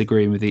currently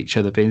disagreeing with each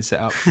other, being set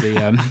up for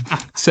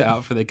the set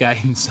out for the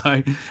game.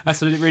 So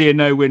that's really a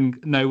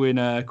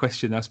no-win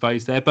question, I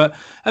suppose, there. But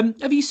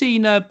have you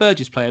seen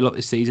Burgess play a lot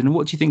this season, and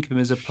what do you think of him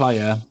as a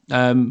player?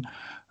 Do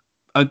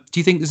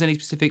you think there's any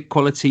specific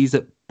qualities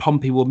that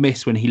Pompey will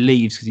miss when he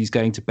leaves because he's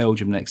going to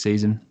Belgium next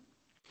season?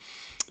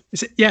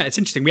 It's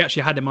interesting. We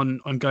actually had him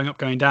on Going Up,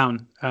 Going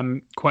Down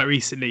quite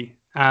recently.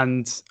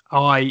 And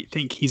I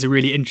think he's a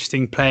really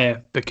interesting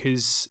player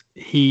because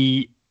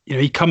he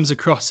comes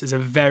across as a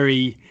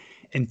very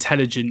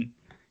intelligent,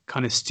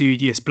 kind of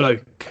studious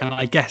bloke. And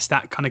I guess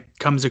that kind of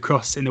comes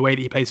across in the way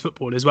that he plays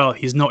football as well.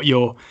 He's not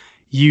your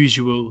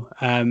usual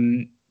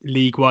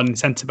League One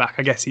centre-back.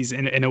 I guess he's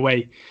in a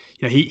way,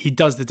 he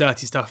does the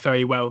dirty stuff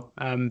very well,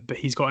 but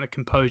he's got a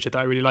composure that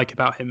I really like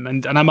about him.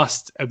 And I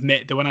must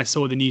admit that when I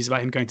saw the news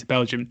about him going to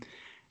Belgium,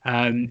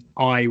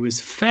 I was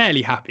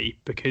fairly happy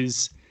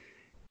because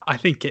I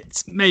think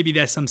maybe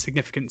there's some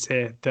significance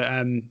here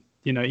that,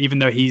 even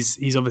though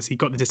he's obviously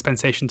got the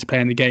dispensation to play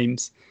in the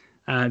games,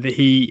 that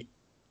he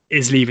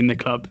is leaving the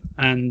club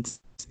and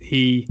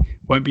he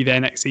won't be there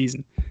next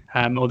season.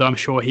 Although I'm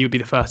sure he would be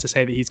the first to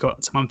say that he's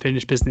got some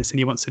unfinished business and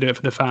he wants to do it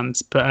for the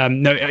fans. But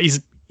no,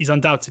 he's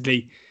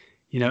undoubtedly,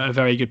 a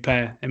very good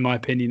player in my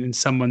opinion, and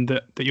someone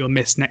that you'll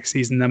miss next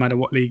season no matter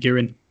what league you're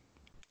in.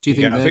 Do you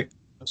think?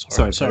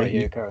 Sorry.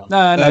 You carry on.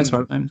 No, that's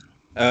right.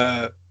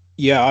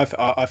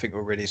 I think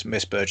we'll really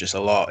miss Burgess a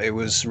lot. It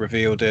was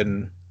revealed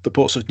in the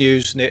Portsmouth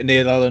News.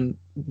 Neil Allen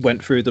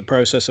went through the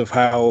process of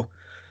how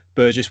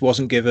Burgess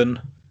wasn't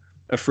given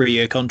a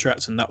 3-year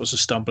contract, and that was a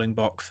stumbling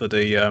block for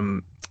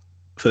the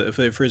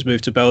for his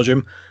move to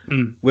Belgium.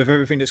 With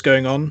everything that's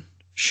going on,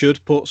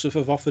 should Portsmouth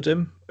have offered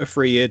him a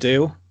 3-year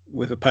deal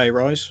with a pay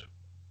rise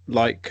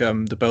like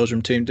the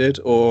Belgium team did?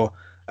 Or,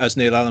 as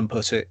Neil Allen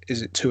put it,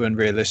 is it too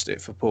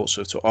unrealistic for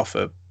Portsmouth to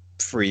offer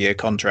 3-year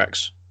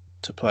contracts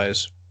to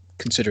players,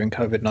 considering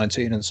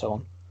COVID-19 and so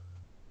on?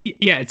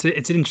 Yeah, it's an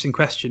interesting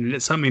question, and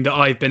it's something that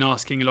I've been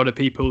asking a lot of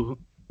people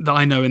that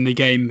I know in the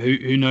game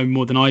who know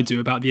more than I do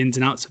about the ins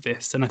and outs of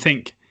this. And I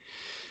think,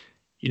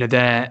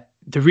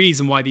 the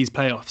reason why these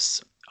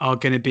playoffs are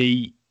going to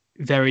be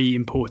very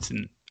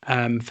important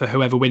for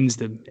whoever wins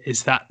them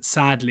is that,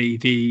 sadly,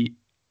 the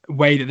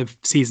way that the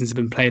seasons have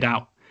been played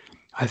out,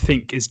 I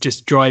think, is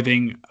just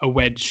driving a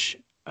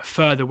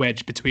further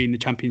wedge between the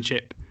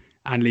Championship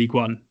and League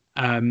One.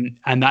 And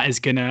that is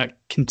going to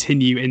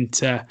continue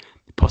into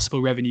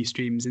possible revenue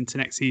streams into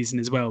next season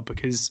as well,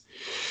 because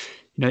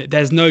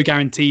there's no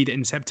guarantee that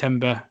in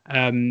September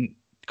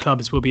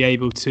clubs will be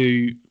able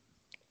to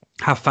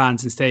have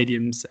fans in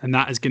stadiums, and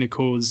that is going to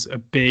cause a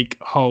big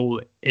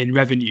hole in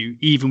revenue,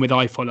 even with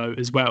iFollow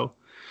as well.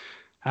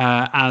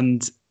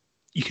 And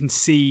you can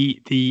see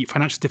the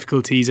financial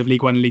difficulties of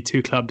League One and League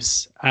Two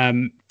clubs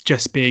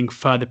just being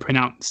further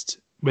pronounced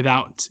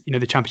without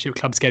the Championship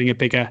clubs getting a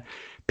bigger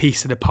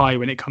piece of the pie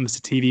when it comes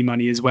to TV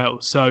money as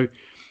well. So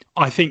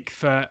I think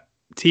for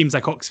teams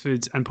like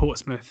Oxford and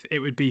Portsmouth, it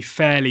would be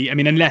fairly,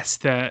 unless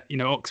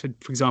Oxford,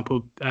 for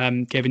example,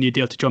 gave a new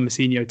deal to John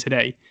Mousinho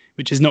today,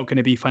 which is not going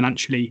to be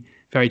financially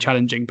very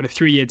challenging, but a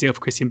 3-year deal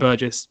for Christian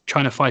Burgess,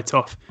 trying to fight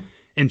off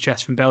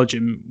interest from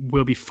Belgium,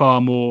 will be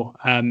far more,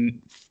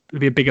 will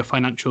be a bigger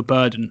financial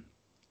burden.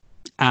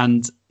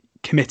 And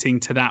committing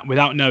to that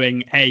without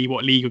knowing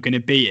what league you're going to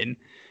be in,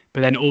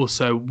 but then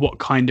also what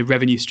kind of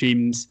revenue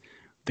streams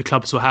the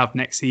clubs will have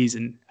next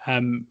season,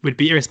 would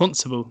be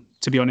irresponsible,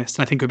 to be honest.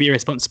 And I think it would be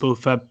irresponsible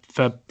for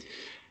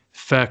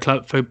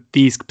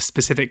these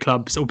specific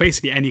clubs, or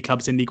basically any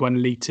clubs in League One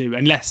and League Two,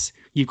 unless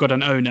you've got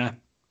an owner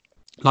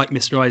like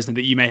Mr. Eisner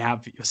that you may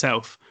have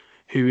yourself,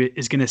 who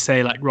is going to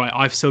say like, right,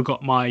 I've still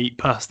got my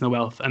personal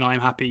wealth and I'm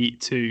happy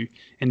to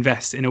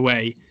invest in a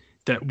way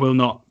that will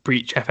not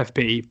breach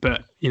FFP,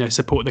 but,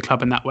 support the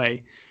club in that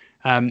way.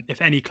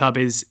 If any club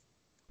is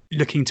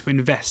looking to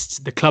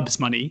invest the club's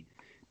money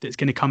that's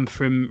going to come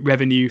from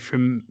revenue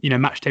from,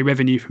 match day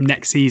revenue from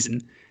next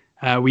season,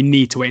 we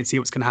need to wait and see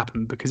what's going to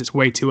happen, because it's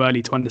way too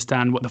early to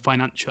understand what the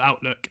financial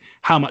outlook,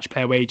 how much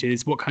player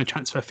wages, what kind of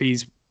transfer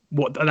fees,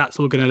 what that's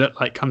all going to look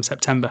like come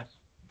September.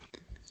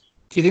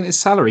 Do you think the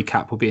salary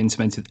cap will be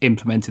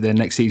implemented there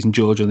next season,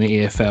 George, on the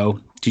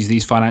EFL due to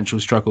these financial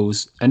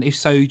struggles? And if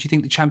so, do you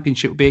think the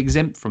Championship will be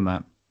exempt from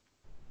that?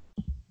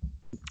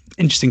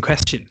 Interesting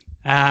question.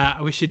 I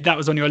wish that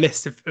was on your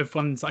list of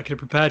ones I could have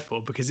prepared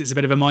for, because it's a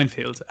bit of a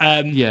minefield.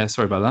 Yeah,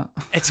 sorry about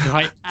that. It's all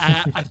right.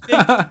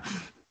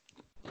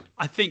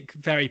 I think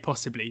very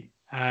possibly.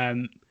 I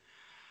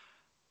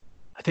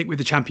think with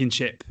the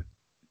Championship,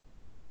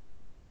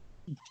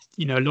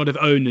 a lot of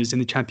owners in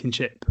the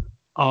Championship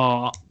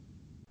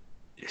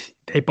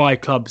they buy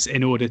clubs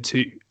in order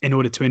to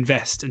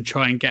invest and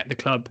try and get the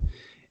club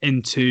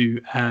into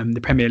the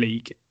Premier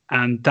League,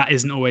 and that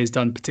isn't always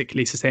done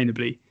particularly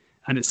sustainably.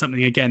 And it's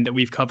something, again, that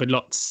we've covered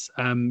lots.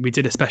 We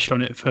did a special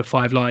on it for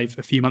 5 Live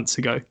a few months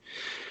ago,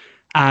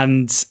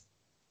 and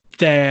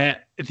the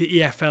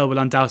EFL will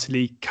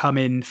undoubtedly come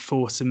in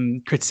for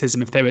some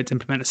criticism if they were to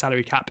implement a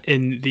salary cap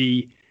in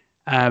the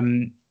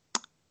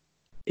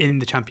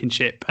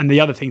Championship. And the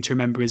other thing to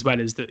remember as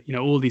well is that,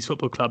 all these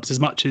football clubs, as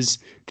much as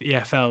the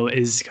EFL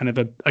is kind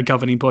of a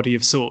governing body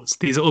of sorts,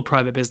 these are all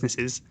private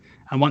businesses.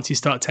 And once you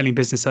start telling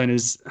business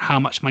owners how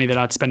much money they're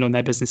allowed to spend on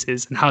their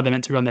businesses and how they're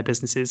meant to run their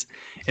businesses,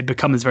 it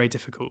becomes very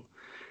difficult.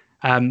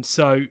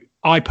 So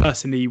I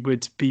personally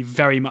would be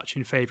very much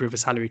in favour of a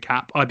salary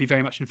cap. I'd be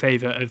very much in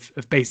favour of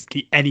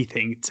basically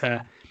anything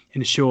to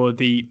ensure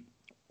the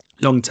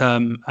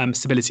long-term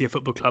stability of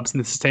football clubs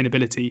and the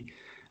sustainability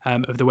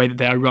of the way that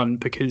they are run,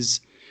 because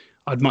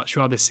I'd much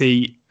rather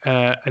see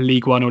a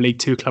League One or League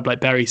Two club like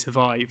Bury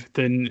survive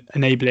than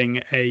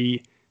enabling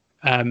a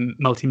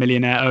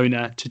multi-millionaire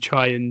owner to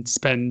try and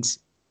spend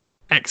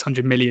X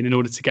hundred million in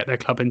order to get their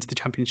club into the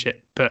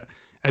Championship. But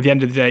at the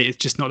end of the day, it's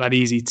just not that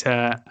easy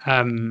to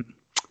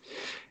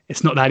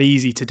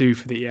do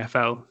for the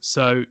EFL.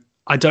 So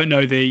I don't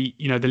know the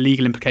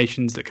legal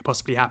implications that could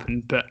possibly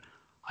happen, but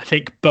I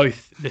think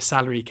both the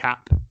salary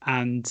cap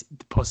and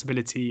the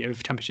possibility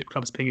of Championship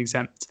clubs being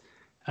exempt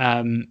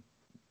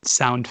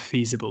sound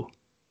feasible.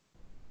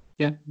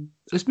 Yeah,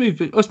 let's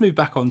move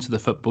back onto the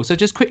football. So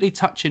just quickly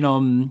touching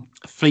on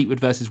Fleetwood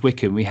versus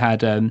Wycombe, we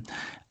had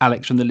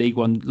Alex from the League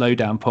One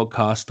Lowdown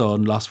podcast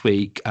on last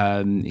week.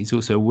 He's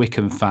also a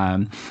Wycombe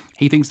fan.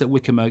 He thinks that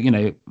Wycombe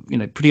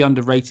are pretty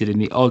underrated in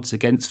the odds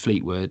against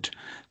Fleetwood.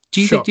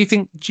 Do you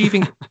think?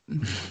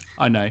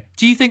 I know.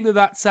 Do you think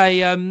that's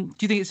a? Do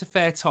you think it's a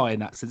fair tie in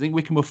that sense? I think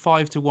Wycombe were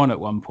 5-1 at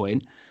one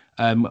point.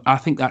 I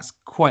think that's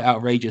quite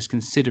outrageous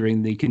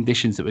considering the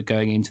conditions that were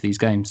going into these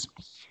games.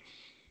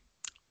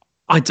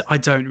 I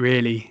don't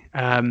really.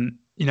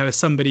 As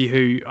somebody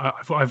who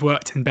I've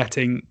worked in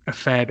betting a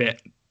fair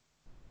bit,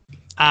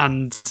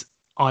 and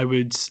I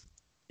would,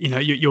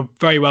 you're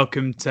very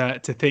welcome to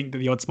think that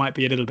the odds might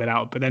be a little bit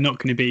out, but they're not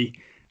going to be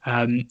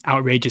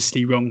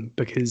outrageously wrong,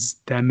 because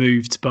they're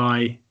moved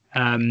by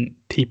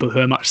people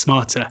who are much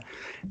smarter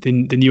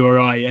than you or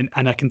I.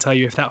 And I can tell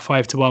you, if that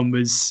 5-1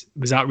 was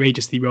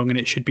outrageously wrong and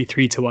it should be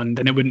 3-1,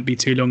 then it wouldn't be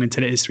too long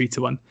until it is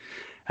 3-1.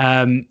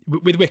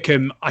 With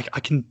Wycombe,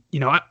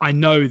 I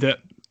know that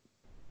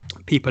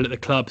people at the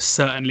club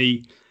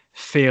certainly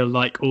feel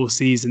like all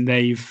season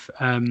they've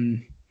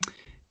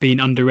been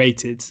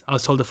underrated. I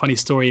was told a funny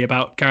story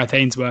about Gareth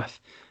Ainsworth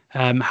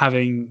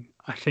having,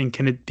 I think,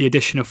 the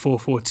edition of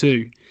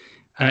 442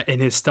 in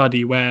his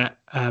study, where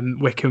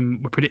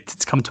Wycombe were predicted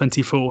to come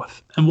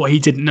 24th. And what he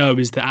didn't know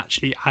is that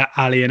actually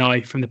Ali and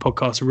I from the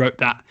podcast wrote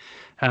that,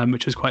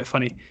 which was quite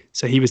funny.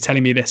 So he was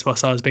telling me this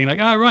whilst I was being like,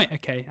 "Oh, right,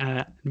 okay,"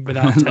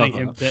 without telling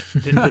him that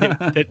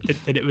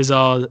it was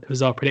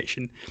our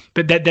prediction.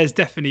 But there's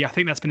definitely, I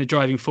think that's been a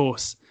driving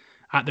force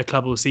at the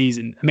club all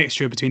season, a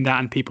mixture between that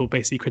and people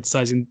basically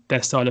criticising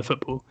their style of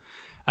football.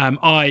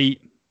 I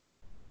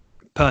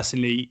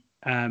personally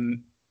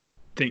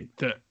think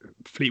that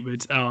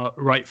Fleetwood are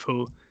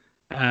rightful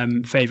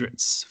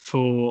favourites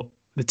for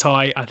the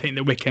tie. I think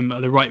that Wycombe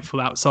are the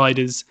rightful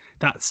outsiders.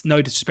 That's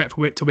no disrespect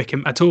to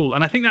Wycombe at all.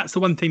 And I think that's the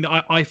one thing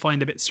that I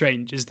find a bit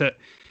strange, is that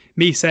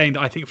me saying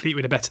that I think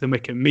Fleetwood are better than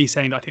Wycombe, me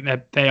saying that I think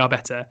they are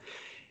better,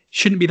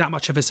 shouldn't be that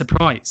much of a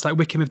surprise. Like,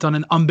 Wycombe have done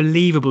an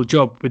unbelievable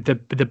job with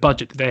the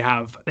budget that they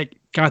have. Like,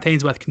 Gareth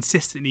Ainsworth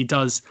consistently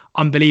does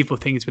unbelievable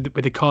things with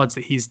the cards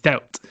that he's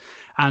dealt.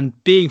 And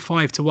being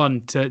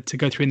 5-1 to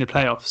go through in the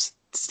playoffs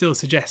still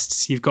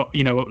suggests you've got,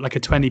 like a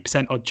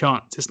 20% odd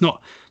chance. It's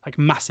not like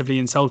massively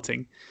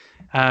insulting.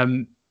 I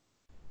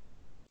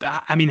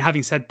mean,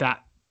 having said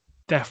that,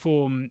 their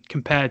form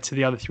compared to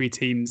the other three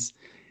teams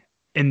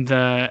in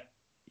the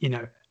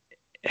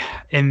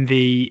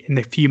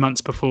few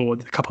months before,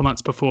 the couple of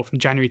months before, from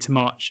January to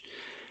March,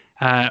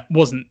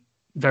 wasn't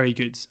very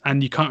good,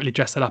 and you can't really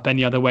dress that up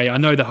any other way. I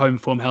know the home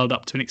form held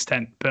up to an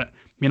extent, but I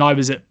mean, I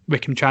was at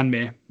Wycombe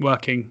Tranmere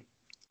working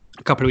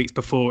a couple of weeks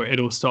before it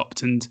all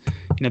stopped, and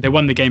they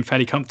won the game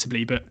fairly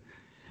comfortably, but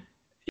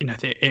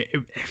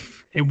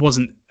it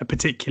wasn't a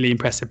particularly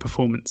impressive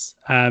performance.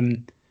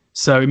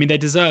 So I mean, they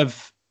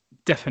deserve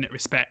definite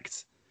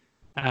respect,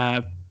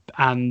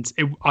 and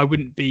I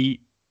wouldn't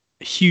be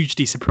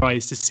hugely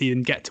surprised to see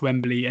them get to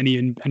Wembley and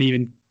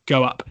even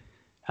go up,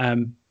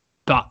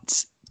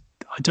 but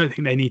I don't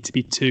think they need to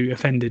be too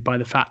offended by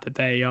the fact that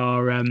they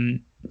are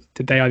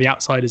the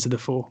outsiders of the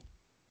four.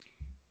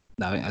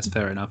 No, I think that's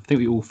fair enough. I think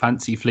we all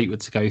fancy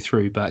Fleetwood to go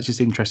through, but it's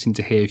just interesting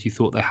to hear if you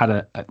thought they had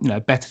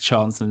a better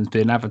chance than has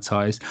been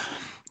advertised.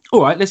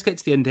 All right, let's get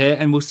to the end here,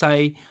 and we'll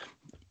say,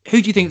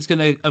 who do you think is going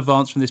to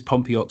advance from this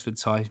Pompey-Oxford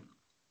tie?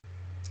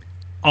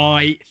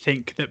 I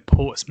think that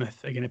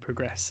Portsmouth are going to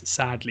progress,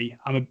 sadly.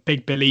 I'm a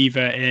big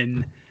believer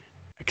in,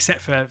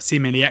 except for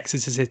seemingly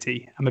Exeter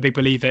City, I'm a big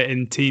believer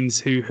in teams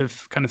who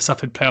have kind of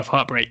suffered playoff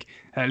heartbreak,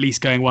 at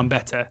least going one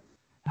better,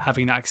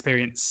 having that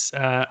experience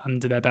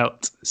under their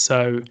belt.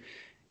 So,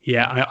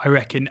 yeah,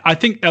 I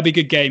think there'll be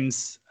good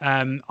games.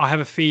 I have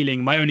a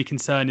feeling, my only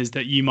concern is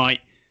that you might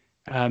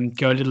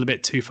go a little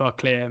bit too far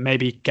clear,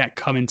 maybe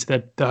come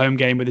into the home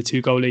game with a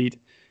 2-goal lead,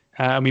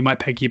 and we might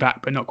peg you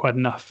back, but not quite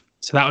enough.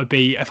 So that would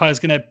be, if I was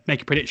going to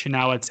make a prediction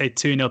now, I'd say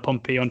 2-0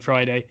 Pompey on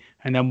Friday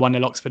and then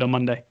 1-0 Oxford on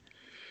Monday.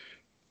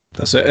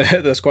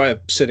 That's quite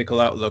a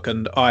cynical outlook,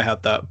 and I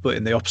had that, but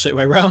in the opposite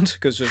way round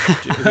because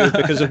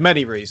of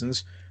many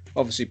reasons.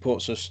 Obviously,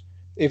 Portsmouth,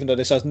 even though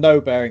this has no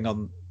bearing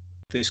on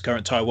this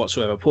current tie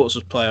whatsoever,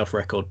 Portsmouth's playoff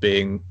record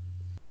being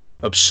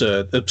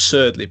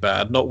absurdly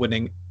bad, not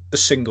winning a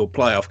single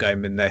playoff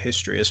game in their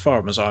history, as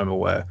far as I'm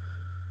aware.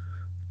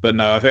 But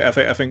no,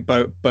 I think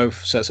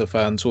both sets of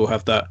fans will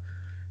have that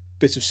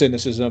bit of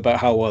cynicism about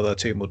how well their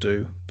team will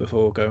do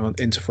before going on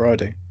into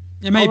Friday.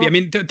 Yeah, maybe. I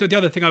mean, the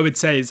other thing I would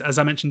say is, as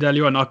I mentioned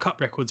earlier on, our cup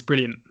record's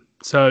brilliant.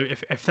 So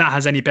if that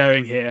has any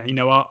bearing here,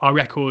 our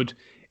record,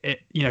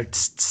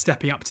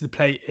 stepping up to the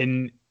plate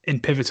in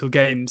pivotal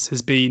games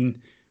has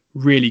been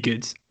really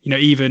good.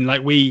 Even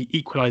like we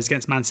equalised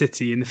against Man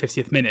City in the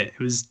 50th minute,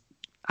 it was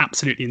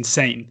absolutely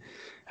insane.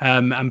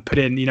 And put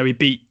in, we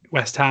beat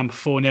West Ham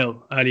 4-0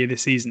 earlier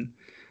this season.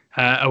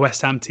 A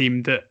West Ham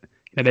team that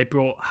they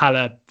brought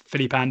Haller,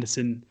 Philippe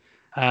Anderson,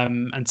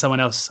 and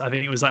someone else. I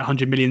think it was like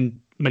 100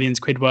 millions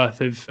quid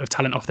worth of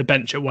talent off the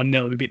bench at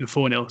 1-0. We beat them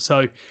 4-0.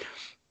 So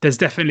there's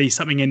definitely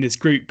something in this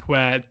group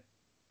where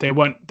they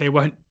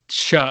won't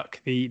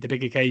shirk the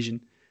big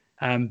occasion.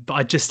 But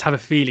I just have a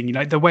feeling,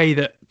 the way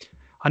that,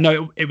 I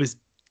know it was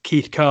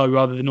Keith Curle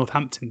rather than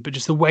Northampton, but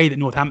just the way that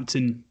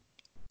Northampton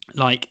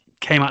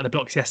came out of the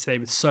blocks yesterday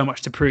with so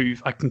much to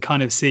prove, I can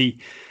kind of see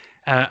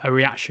a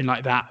reaction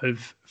like that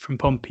from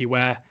Pompey,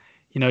 where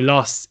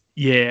last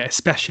year,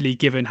 especially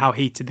given how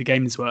heated the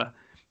games were,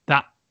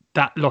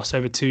 that loss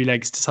over 2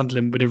 legs to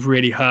Sunderland would have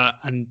really hurt.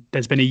 And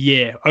there's been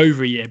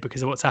over a year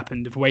because of what's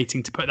happened, of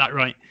waiting to put that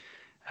right.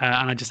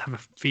 And I just have a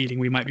feeling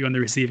we might be on the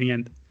receiving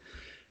end.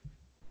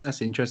 That's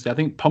interesting. I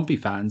think Pompey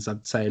fans,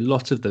 I'd say a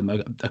lot of them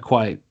are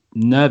quite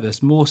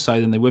nervous, more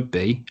so than they would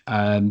be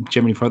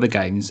generally for other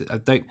games.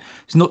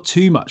 There's not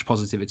too much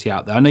positivity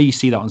out there. I know you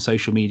see that on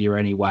social media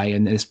anyway,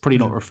 and it's probably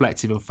not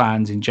reflective of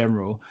fans in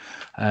general.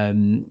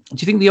 Do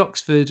you think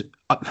Oxford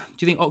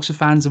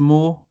fans are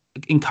more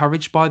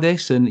encouraged by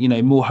this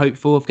and more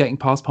hopeful of getting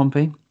past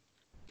Pompey?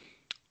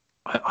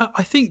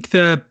 I think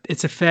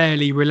it's a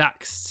fairly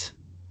relaxed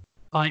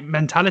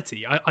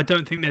mentality. I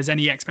don't think there's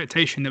any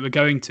expectation that we're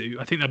going to.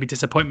 I think there'll be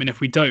disappointment if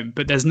we don't,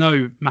 but there's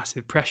no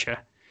massive pressure.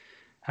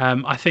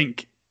 I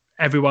think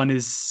everyone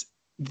is.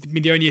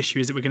 The only issue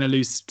is that we're going to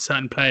lose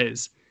certain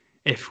players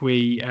if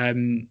we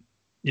don't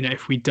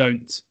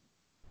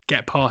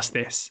get past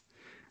this.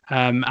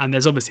 And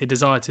there's obviously a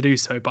desire to do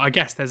so, but I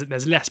guess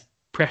there's less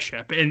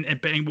pressure. But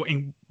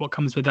in what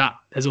comes with that,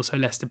 there's also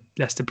less to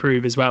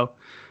prove as well,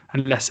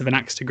 and less of an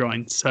axe to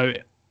grind. So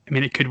I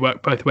mean, it could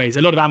work both ways.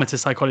 A lot of amateur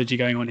psychology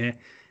going on here.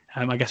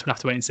 I guess we'll have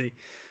to wait and see.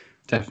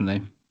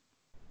 Definitely.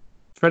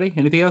 Freddie,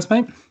 anything else,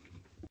 mate?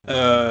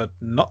 Not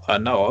that I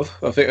know of.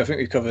 I think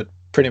we covered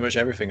pretty much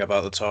everything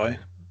about the tie,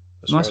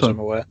 as nice far one. as I'm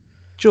aware.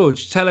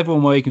 George, tell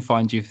everyone where you can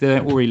find you if they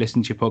don't already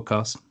listen to your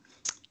podcast.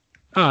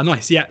 Oh,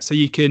 nice. Yeah. So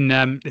you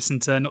can listen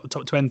to Not the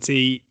Top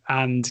 20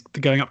 and the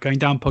Going Up, Going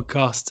Down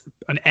podcast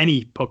on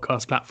any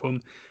podcast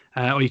platform.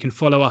 Or you can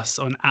follow us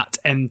on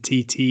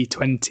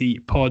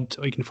 @NTT20pod,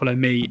 or you can follow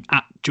me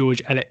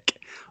 @George Ellick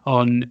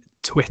on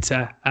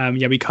Twitter.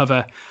 We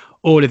cover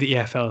all of the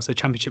EFL, so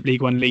Championship,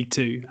 League 1, League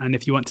 2. And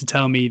if you want to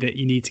tell me that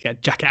you need to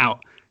get Jacket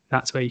Out,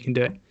 that's where you can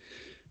do it.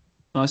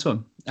 Nice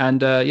one.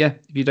 And if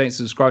you don't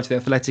subscribe to The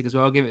Athletic as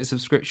well, give it a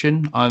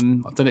subscription.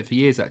 I've done it for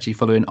years, actually,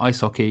 following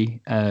ice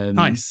hockey,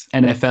 nice.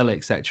 NFL,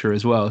 etc.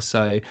 as well.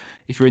 So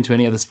if you're into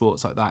any other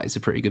sports like that, it's a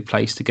pretty good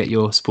place to get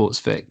your sports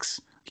fix.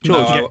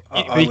 George,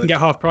 you can get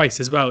half price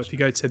as well if you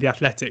go to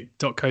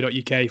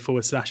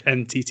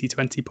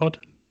theathletic.co.uk/NTT20pod.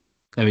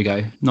 There we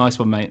go. Nice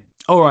one, mate.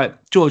 All right,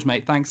 George,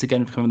 mate, thanks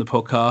again for coming on the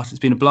podcast. It's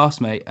been a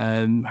blast, mate.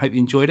 Hope you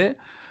enjoyed it.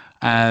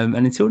 And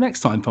until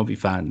next time, Pompey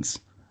fans,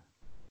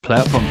 play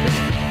up Pompey.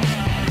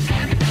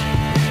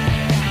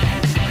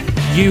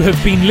 You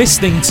have been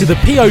listening to the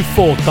PO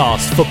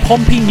Forecast for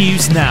Pompey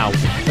News Now,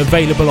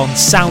 available on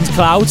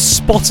SoundCloud,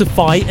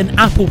 Spotify and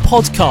Apple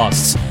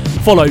Podcasts.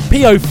 Follow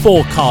PO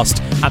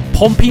Forecast and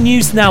Pompey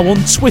News Now on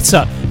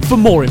Twitter for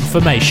more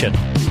information.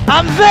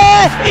 And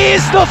there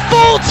is the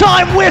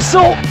full-time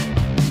whistle.